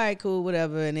 they'll say, all right, cool,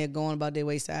 whatever, and they're going about their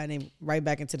wayside and they right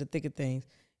back into the thick of things.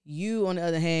 You, on the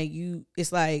other hand,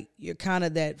 it's like you're kind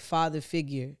of that father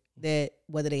figure that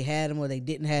whether they had them or they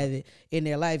didn't have it in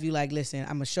their life, you like, listen,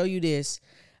 I'm going to show you this.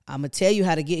 I'm going to tell you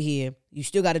how to get here. You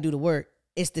still got to do the work.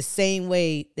 It's the same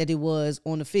way that it was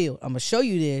on the field. I'm going to show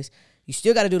you this. You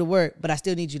still got to do the work, but I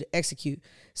still need you to execute.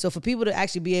 So for people to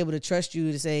actually be able to trust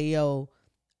you to say, yo,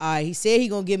 all right, he said he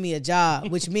going to give me a job,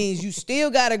 which means you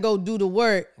still got to go do the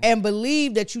work and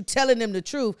believe that you telling them the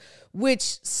truth,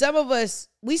 which some of us,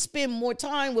 we spend more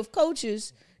time with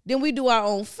coaches than we do our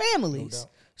own families. No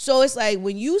doubt. So it's like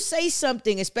when you say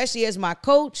something, especially as my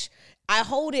coach, I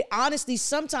hold it honestly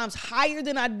sometimes higher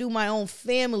than I do my own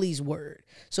family's word.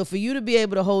 So for you to be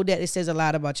able to hold that, it says a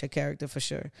lot about your character for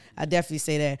sure. I definitely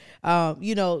say that.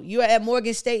 You're at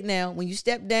Morgan State now. When you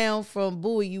stepped down from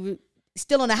Bowie, you were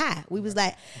still on the high. We was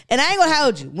like, and I ain't gonna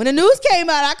hold you. When the news came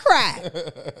out, I cried.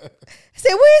 I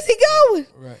said, where is he going?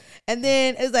 Right. And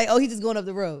then it was like, oh, he's just going up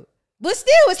the road. But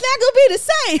still, it's not going to be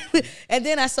the same. And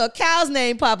then I saw Cal's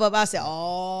name pop up. I said,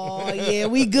 oh, yeah,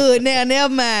 we good now.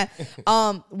 Never mind.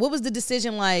 What was the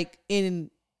decision like in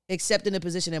accepting the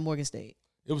position at Morgan State?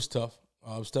 It was tough.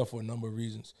 It was tough for a number of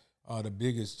reasons. The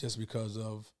biggest just because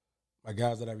of my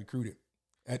guys that I recruited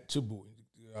to Bowie.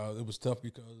 It was tough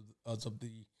because of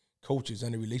the coaches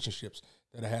and the relationships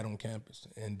that I had on campus.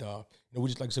 And, we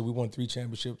just, like I said, we won 3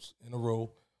 championships in a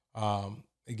row.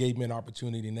 It gave me an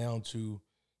opportunity now to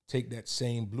take that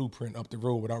same blueprint up the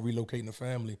road without relocating the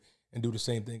family and do the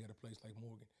same thing at a place like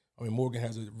Morgan. I mean, Morgan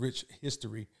has a rich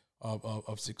history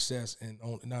of success, and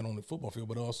not on the football field,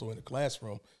 but also in the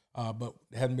classroom, but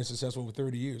hadn't been successful over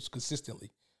 30 years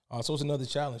consistently. So it's another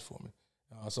challenge for me.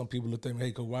 Some people look at me,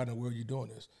 hey, Coach, why in the world are you doing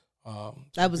this?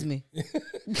 That was me.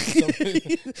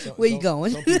 Where you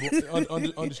going? Some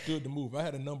people understood the move. I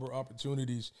had a number of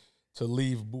opportunities to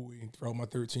leave Bowie throughout my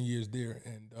 13 years there,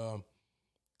 and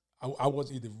I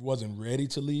wasn't ready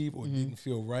to leave or didn't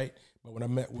feel right. But when I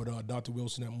met with Dr.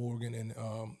 Wilson at Morgan and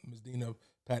Ms. Dina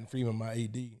Patton-Freeman, my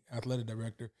AD, athletic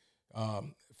director,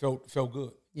 felt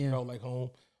good. Yeah. Felt like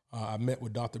home. I met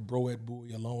with Dr. Bro at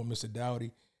Bowie along with Mr.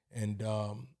 Dowdy, and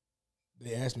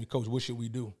they asked me, Coach, what should we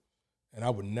do? And I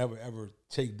would never, ever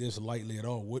take this lightly at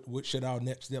all. What should our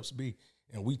next steps be?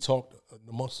 And we talked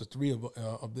amongst the 3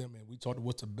 of them, and we talked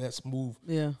what's the best move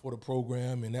for the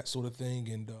program and that sort of thing.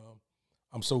 And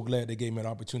I'm so glad they gave me an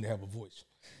opportunity to have a voice.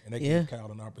 And they gave Kyle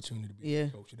an opportunity to be a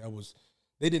coach.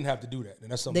 They didn't have to do that.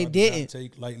 And that's something I did not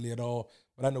take lightly at all.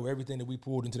 But I know everything that we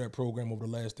poured into that program over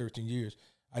the last 13 years,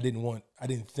 I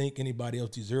didn't think anybody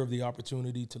else deserved the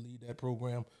opportunity to lead that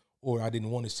program, or I didn't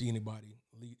want to see anybody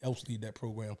else lead that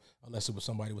program unless it was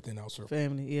somebody within our circle.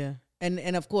 Family, yeah.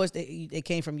 And of course, they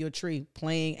came from your tree,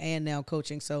 playing and now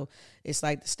coaching. So it's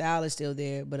like the style is still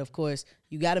there. But, of course,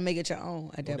 you got to make it your own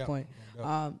at that point.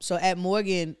 So at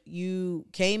Morgan, you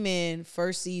came in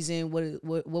first season. What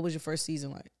was your first season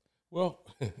like? Well,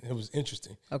 it was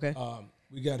interesting. Okay.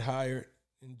 We got hired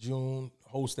in June.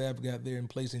 Whole staff got there in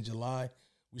place in July.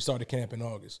 We started camp in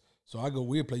August. So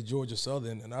we'll play Georgia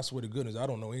Southern, and I swear to goodness, I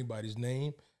don't know anybody's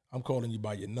name. I'm calling you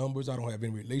by your numbers. I don't have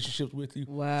any relationships with you.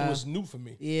 Wow. So it's new for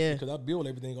me. Yeah. Because I build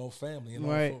everything off family. And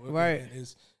right.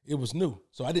 And it was new.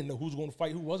 So I didn't know who's going to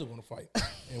fight, who wasn't going to fight.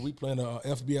 And we playing a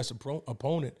FBS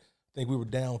opponent. I think we were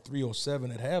down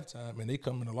 3-07 at halftime, and they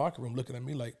come in the locker room looking at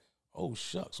me like, oh,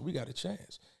 shucks, we got a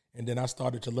chance. And then I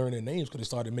started to learn their names because they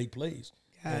started to make plays.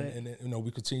 And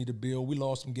we continued to build. We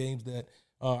lost some games that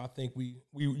I think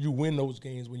you win those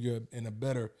games when you're in a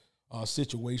better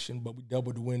situation, but we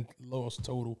doubled the win-loss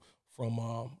total from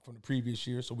the previous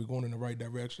year, so we're going in the right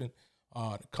direction.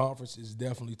 The conference is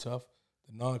definitely tough.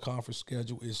 The non-conference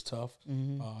schedule is tough.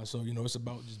 So it's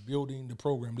about just building the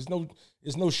program.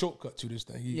 There's no shortcut to this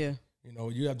thing.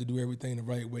 You have to do everything the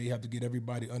right way. You have to get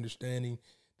everybody understanding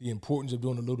the importance of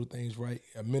doing the little things right.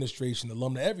 Administration,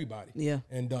 alumni, everybody. Yeah.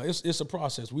 And it's a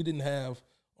process. We didn't have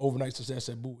overnight success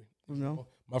at Bowie. No.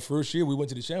 My first year, we went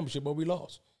to the championship, but we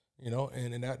lost.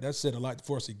 And that said a lot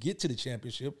for us to get to the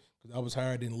championship because I was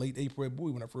hired in late April at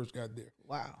Bowie when I first got there.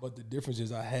 Wow. But the difference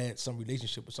is I had some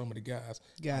relationship with some of the guys.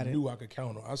 I knew I could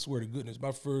count on. I swear to goodness,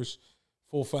 my first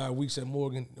 4 or 5 weeks at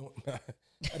Morgan,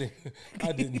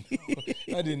 I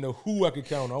didn't know who I could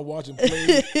count on. I'm watching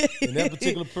plays, and that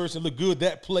particular person looked good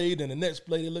that played, and the next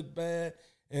play they looked bad.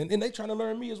 And they trying to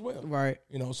learn me as well. Right.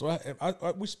 So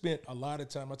we spent a lot of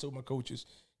time. I told my coaches,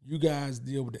 you guys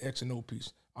deal with the X and O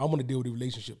piece. I want to deal with the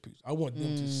relationship piece. I want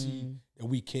them to see that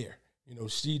we care,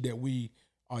 see that we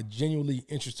are genuinely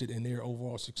interested in their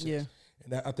overall success. Yeah.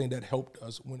 And I think that helped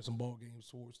us win some ball games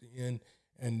towards the end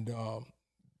and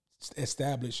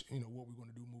establish, what we're going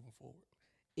to do moving forward.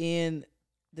 In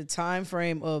the time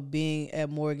frame of being at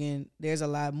Morgan, there's a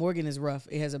lot. Morgan is rough.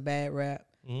 It has a bad rap.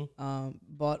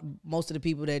 But most of the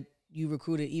people that you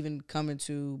recruited, even coming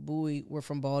to Bowie, were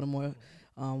from Baltimore,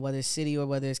 whether it's city or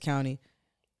whether it's county.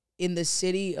 In the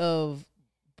city of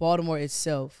Baltimore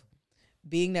itself,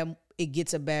 being that it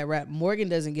gets a bad rap, Morgan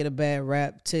doesn't get a bad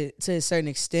rap to a certain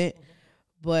extent,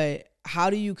 but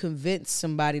how do you convince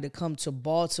somebody to come to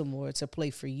Baltimore to play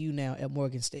for you now at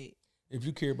Morgan State? If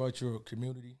you care about your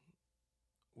community,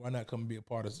 why not come and be a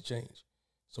part of the change?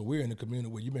 So we're in a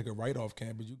community where you make a right off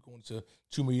campus, you're going to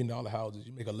 $2 million houses.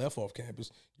 You make a left off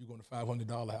campus, you're going to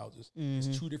 $500 houses.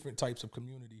 It's two different types of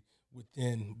community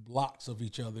within blocks of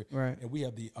each other. Right. And we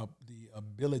have the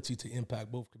ability to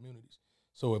impact both communities.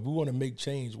 So if we want to make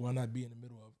change, why not be in the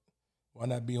middle of it? Why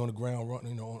not be on the ground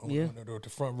running, on the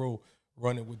front row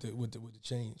running with the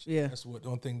change? Yeah. That's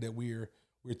one thing that we're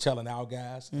telling our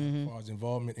guys as far as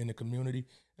involvement in the community.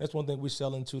 That's one thing we're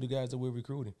selling to the guys that we're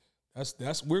recruiting.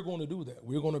 We're going to do that.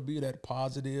 We're going to be that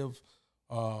positive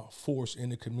force in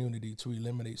the community to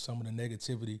eliminate some of the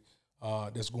negativity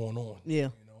that's going on. Yeah.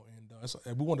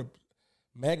 And we want to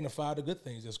magnify the good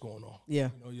things that's going on. Yeah.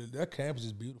 That campus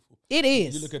is beautiful. It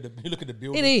is. You look at the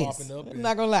buildings popping up. I'm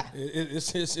not gonna lie.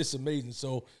 It's amazing.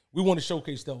 So we want to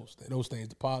showcase those things,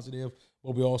 the positive,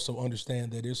 but we also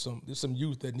understand that there's some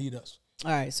youth that need us.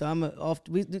 All right, so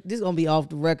this is gonna be off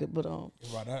the record, but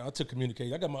right. I took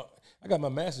communication. I got my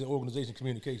master's in organization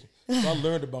communication. So I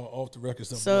learned about off the record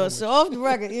stuff. So off the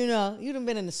record, you done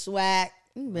been in the SWAC,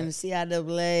 you've been in the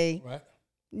CIAA, right?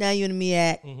 Now you're in the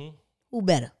MEAC. Mm-hmm. Who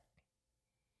better?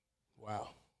 Wow.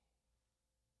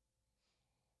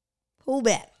 Who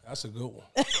better? That's a good one.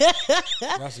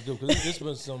 That's a good one. Because there's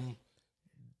been some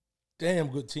damn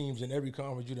good teams in every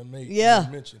conference you done made. Yeah.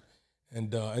 You mentioned.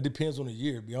 And it depends on the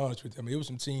year, to be honest with you. I mean, it was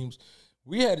some teams.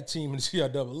 We had a team in the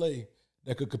CIAA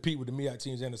that could compete with the MEAC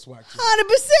teams and the SWAC teams.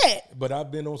 100%. But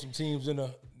I've been on some teams in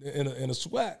a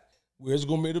SWAC where it's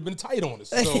going to have been tight on us.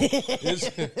 So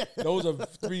those are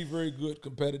three very good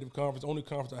competitive conferences. Only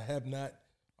conference I have not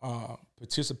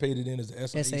participated in is the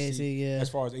SIAC, yeah. as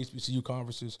far as HBCU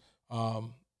conferences.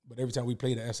 But every time we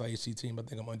play the SIAC team, I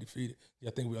think I'm undefeated. Yeah,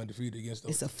 I think we're undefeated against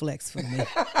those. It's a flex for me.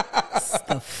 It's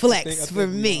a flex for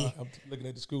me. I'm looking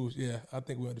at the schools. Yeah, I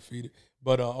think we're undefeated.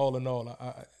 But all in all,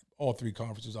 all three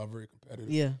conferences are very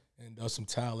competitive. Yeah. And some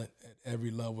talent at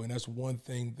every level. And that's one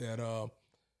thing that I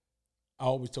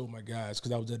always told my guys,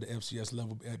 because I was at the FCS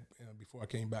level before I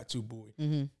came back to Bowie.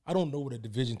 Mm-hmm. I don't know what a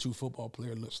Division II football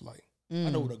player looks like. I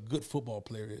know what a good football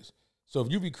player is. So if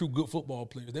you recruit good football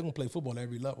players, they're going to play football at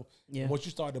every level. Yeah. And once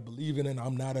you start to believe in it,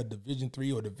 I'm not a Division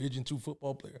III or Division II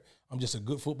football player. I'm just a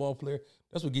good football player.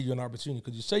 That's what gives you an opportunity,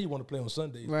 because you say you want to play on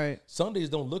Sundays. Right. Sundays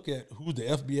don't look at who's the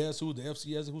FBS, who's the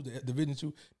FCS, who's the Division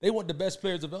II. They want the best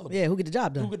players available. Yeah, who get the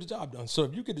job done. Who get the job done. So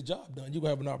if you get the job done, you're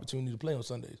going to have an opportunity to play on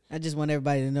Sundays. I just want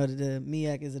everybody to know that the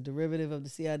MEAC is a derivative of the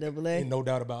CIAA. Ain't no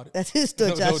doubt about it. That's just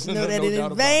y'all should know that in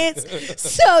doubt advance.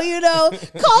 So,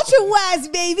 culture-wise,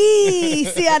 baby,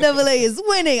 CIAA is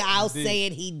winning. I'll say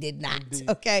it, he did not. Indeed.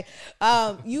 Okay.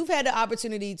 You've had the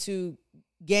opportunity to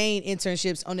gain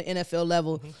internships on the NFL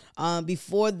level. Mm-hmm.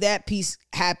 Before that piece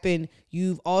happened,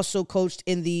 you've also coached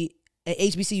in the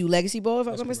HBCU Legacy Bowl, if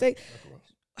I'm not mistaken.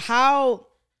 How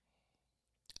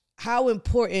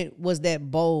important was that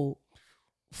bowl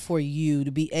for you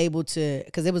to be able to,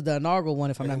 because it was the inaugural one,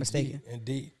 if I'm not mistaken.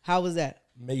 Indeed. How was that?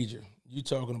 Major. You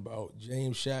talking about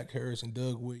James Shaq Harris and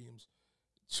Doug Williams,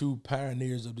 two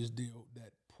pioneers of this deal that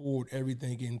poured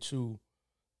everything into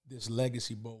this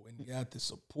Legacy Bowl and got the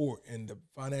support and the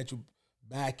financial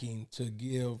backing to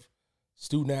give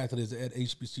student athletes at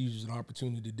HBCUs an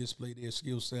opportunity to display their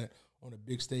skill set on a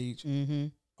big stage. Mm-hmm.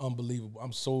 Unbelievable.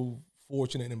 I'm so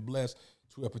fortunate and blessed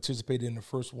to have participated in the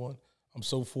first one. I'm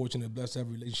so fortunate and blessed to have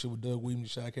a relationship with Doug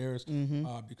Williams and Shaq Harris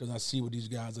because I see what these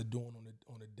guys are doing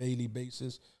on a daily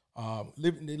basis.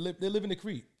 They're living the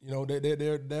creed.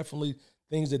 They're definitely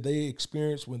things that they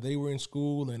experienced when they were in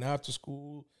school and after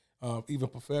school. Even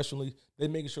professionally, they're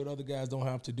making sure the other guys don't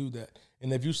have to do that.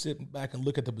 And if you sit back and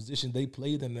look at the position they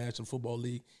played in the National Football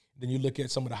League, then you look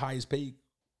at some of the highest paid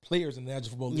players in the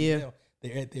National Football League now,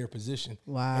 they're at their position.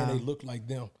 Wow. And they look like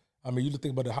them. I mean, you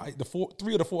think about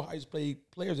three of the four highest paid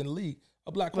players in the league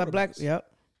are black quarterbacks. Yep.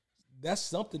 That's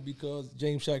something, because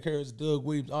James Shaq Harris, Doug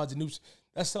Williams, Ozzie Newsome,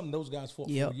 that's something those guys fought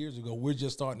 4 years ago. We're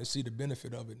just starting to see the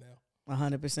benefit of it now.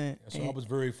 100%. So I was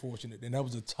very fortunate, and that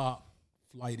was a top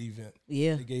flight event.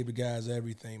 Yeah. They gave the guys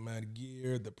everything, man. The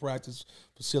gear, the practice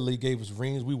facility gave us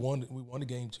rings. We won the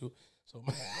game too. So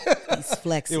he's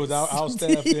flexing. It was our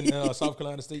staff in South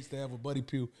Carolina State staff with Buddy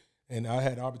Pugh, and I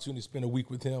had the opportunity to spend a week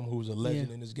with him, who's a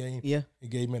legend in this game. Yeah. He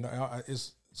gave me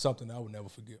it's something I would never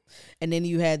forget. And then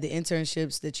you had the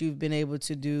internships that you've been able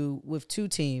to do with two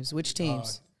teams. Which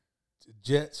teams? The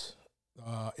Jets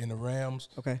and the Rams.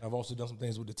 Okay. I've also done some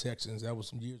things with the Texans. That was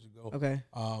some years ago. Okay.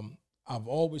 I've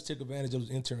always taken advantage of those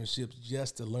internships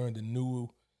just to learn the new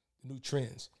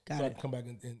trends. So I can come back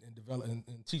and develop and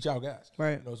teach our guys.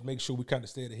 Right. To make sure we kind of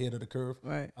stay ahead of the curve.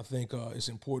 Right. I think it's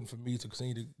important for me to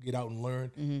continue to get out and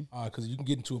learn because you can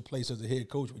get into a place as a head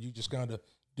coach where you just kind of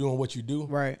doing what you do.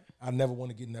 Right. I never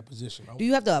want to get in that position. Do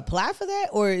you have to apply for that,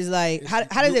 or is like how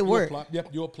does it work?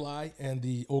 You apply, and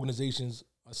the organizations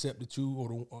accept the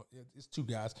two, it's two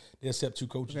guys. They accept two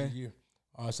coaches a year.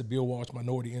 It's a Bill Walsh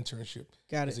minority internship.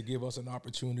 Got it. To give us an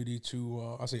opportunity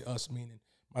to, I say us meaning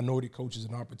minority coaches,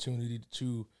 an opportunity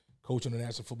to coach in the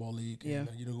National Football League. Yeah.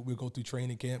 And, we'll go through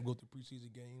training camp, go through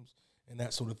preseason games, and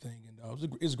that sort of thing. And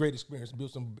it's a great experience.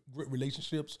 Build some great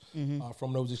relationships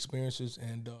from those experiences.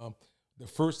 And the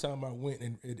first time I went,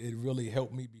 and it really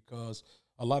helped me because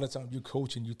a lot of times you're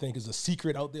coaching, you think it's a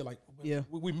secret out there, like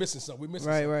we're missing something. We're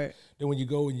missing something. Right. Then when you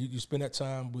go and you spend that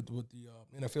time with the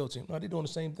NFL team, they're doing the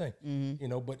same thing,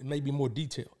 but it may be more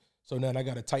detail. So now I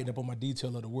got to tighten up on my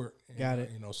detail of the work. And, got it.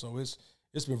 So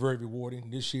it's been very rewarding.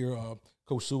 This year,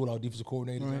 Coach Sewell, our defensive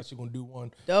coordinator, is actually going to do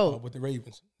one with the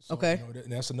Ravens. So, okay.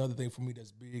 And that's another thing for me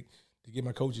that's big to get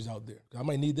my coaches out there. I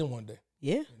might need them one day.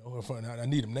 Yeah. I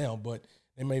need them now, but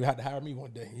they may have to hire me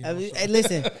one day. Hey,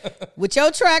 listen, with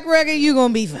your track record, you're going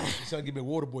to be fine. He's going to give me a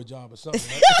water boy job or something.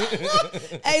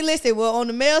 Right? Hey, listen, well, on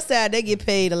the male side, they get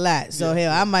paid a lot. So,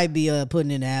 hell, I might be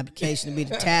putting in an application to be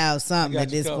the towel something at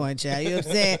this point, child. You know what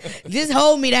I'm saying? Just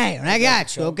hold me down. I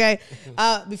got you, okay?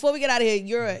 Before we get out of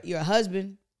here, you're a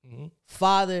husband,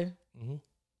 father,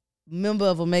 member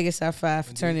of Omega Psi Phi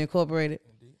Fraternity Incorporated.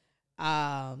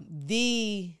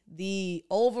 The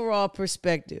overall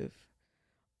perspective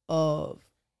of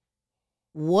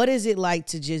what is it like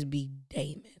to just be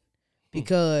Damon?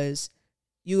 Because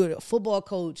you're a football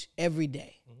coach every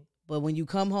day, but when you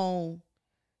come home,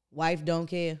 wife don't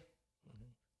care,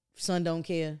 son don't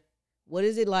care. What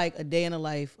is it like a day in the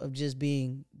life of just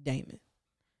being Damon?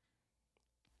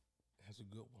 That's a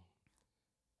good one.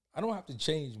 I don't have to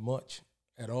change much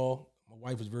at all. My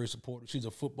wife is very supportive. She's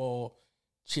a football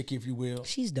chick, if you will.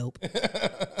 She's dope.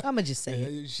 I'ma just say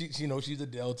it. She's a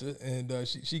Delta, and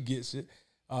she gets it.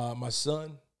 My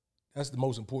son, that's the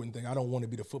most important thing. I don't want to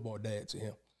be the football dad to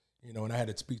him, and I had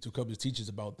to speak to a couple of teachers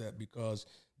about that because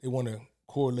they want to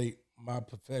correlate my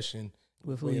profession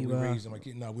with who you raised him. Like,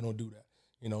 no, we don't do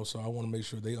that. So I want to make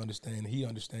sure they understand. He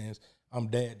understands I'm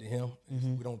dad to him.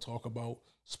 We don't talk about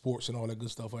sports and all that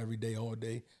good stuff every day, all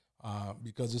day,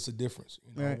 because it's a difference.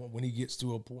 Right. When he gets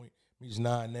to a point, he's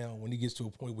 9 now. When he gets to a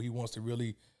point where he wants to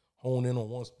really hone in on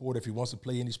one sport, if he wants to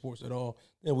play any sports at all,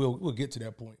 then we'll get to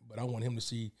that point. But I want him to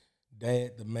see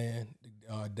dad, the man,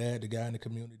 dad, the guy in the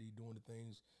community doing the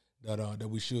things that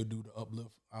we should do to uplift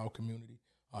our community.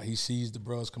 He sees the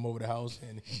bros come over the house,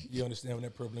 and he understands when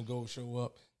that purple and gold show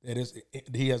up,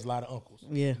 he has a lot of uncles.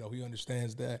 Yeah. He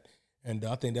understands that. And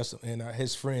I think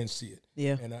his friends see it.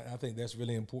 Yeah. And I think that's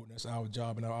really important. That's our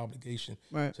job and our obligation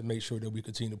to make sure that we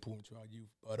continue to pour into our youth.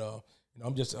 But,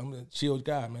 I'm a chilled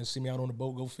guy, man. See me out on the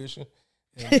boat, go fishing,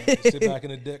 and sit back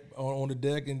in the deck on the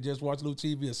deck and just watch a little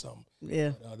TV or something.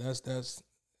 Yeah. But, that's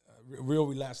a real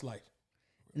relaxed life.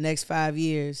 Next 5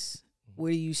 years,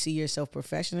 where do you see yourself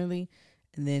professionally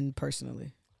and then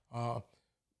personally?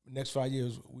 Next 5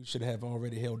 years, we should have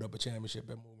already held up a championship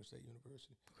at Bowie State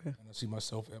University. Okay. And I see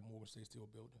myself at Bowie State still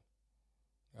building.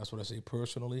 That's what I say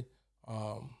personally.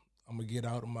 I'm going to get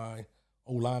out of my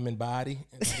O-lineman body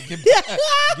and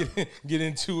get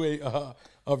into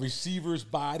a receiver's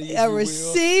body. A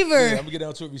receiver. Yeah, I'm going to get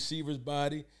down to a receiver's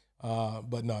body.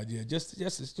 But no, yeah, just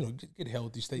get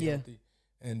healthy, stay healthy,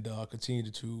 and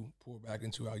continue to pour back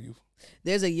into our youth.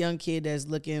 There's a young kid that's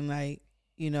looking like,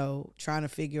 trying to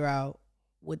figure out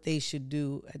what they should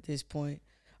do at this point.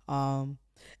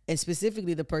 And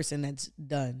specifically the person that's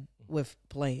done with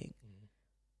playing.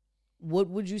 What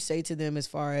would you say to them as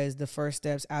far as the first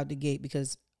steps out the gate?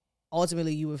 Because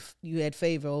ultimately you had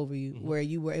favor over you where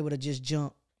you were able to just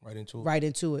jump right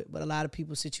into it. But a lot of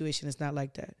people's situation is not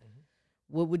like that.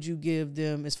 What would you give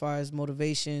them as far as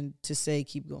motivation to say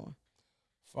keep going?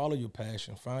 Follow your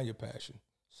passion. Find your passion.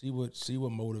 See what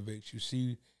motivates you.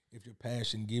 See if your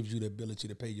passion gives you the ability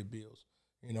to pay your bills.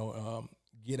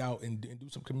 Get out and do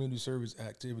some community service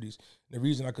activities. And the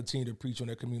reason I continue to preach on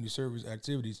that community service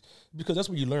activities is because that's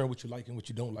where you learn what you like and what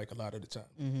you don't like a lot of the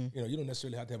time. You don't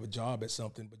necessarily have to have a job at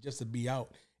something, but just to be out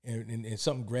and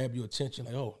something grab your attention,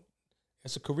 like, oh,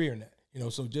 that's a career in that.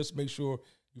 So just make sure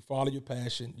you follow your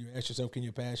passion. You ask yourself, can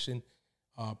your passion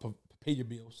pay your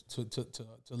bills to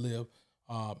live?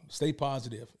 Stay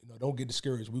positive. Don't get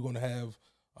discouraged. We're going to have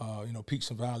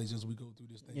peaks and valleys as we go through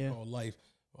this thing called life.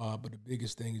 But the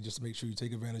biggest thing is just make sure you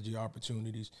take advantage of your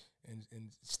opportunities and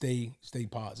stay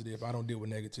positive. I don't deal with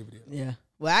negativity. Yeah.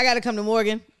 Well, I got to come to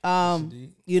Morgan.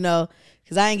 Indeed. You know,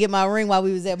 because I ain't get my ring while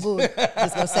we was at Bowie.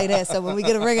 Just gonna say that. So when we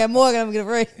get a ring at Morgan, I'm gonna get a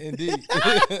ring.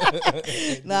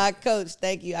 Indeed. Nah, Coach,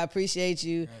 thank you. I appreciate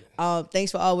you.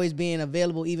 Thanks for always being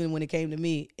available, even when it came to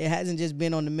me. It hasn't just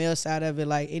been on the male side of it.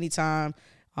 Like anytime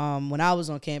when I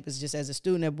was on campus, just as a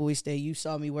student at Bowie State, you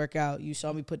saw me work out. You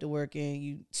saw me put the work in.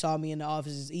 You saw me in the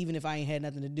offices, even if I ain't had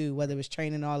nothing to do, whether it was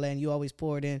training and all that, and you always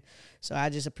poured in. So I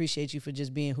just appreciate you for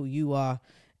just being who you are.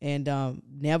 And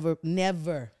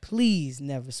never, please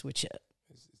never switch up.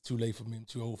 It's too late for me. I'm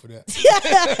too old for that.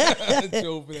 Too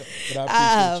old for that. But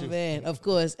I appreciate you. Man, of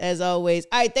course, as always.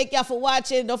 All right, thank y'all for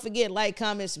watching. Don't forget, like,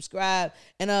 comment, subscribe.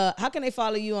 And how can they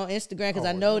follow you on Instagram? Because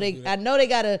I know they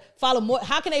gotta follow more.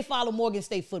 How can they follow Morgan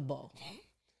State football?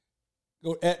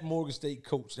 Go at Morgan State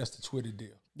Coach. That's the Twitter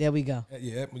deal. There we go.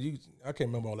 Yeah, I can't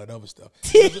remember all that other stuff.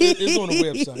 It's on the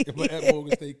website. At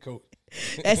Morgan State Coach.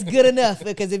 That's good enough,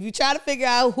 because if you try to figure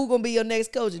out who gonna be your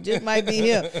next coach, it just might be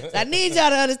him. So I need y'all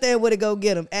to understand where to go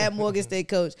get him. At Morgan State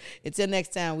Coach. Until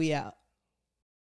next time, we out.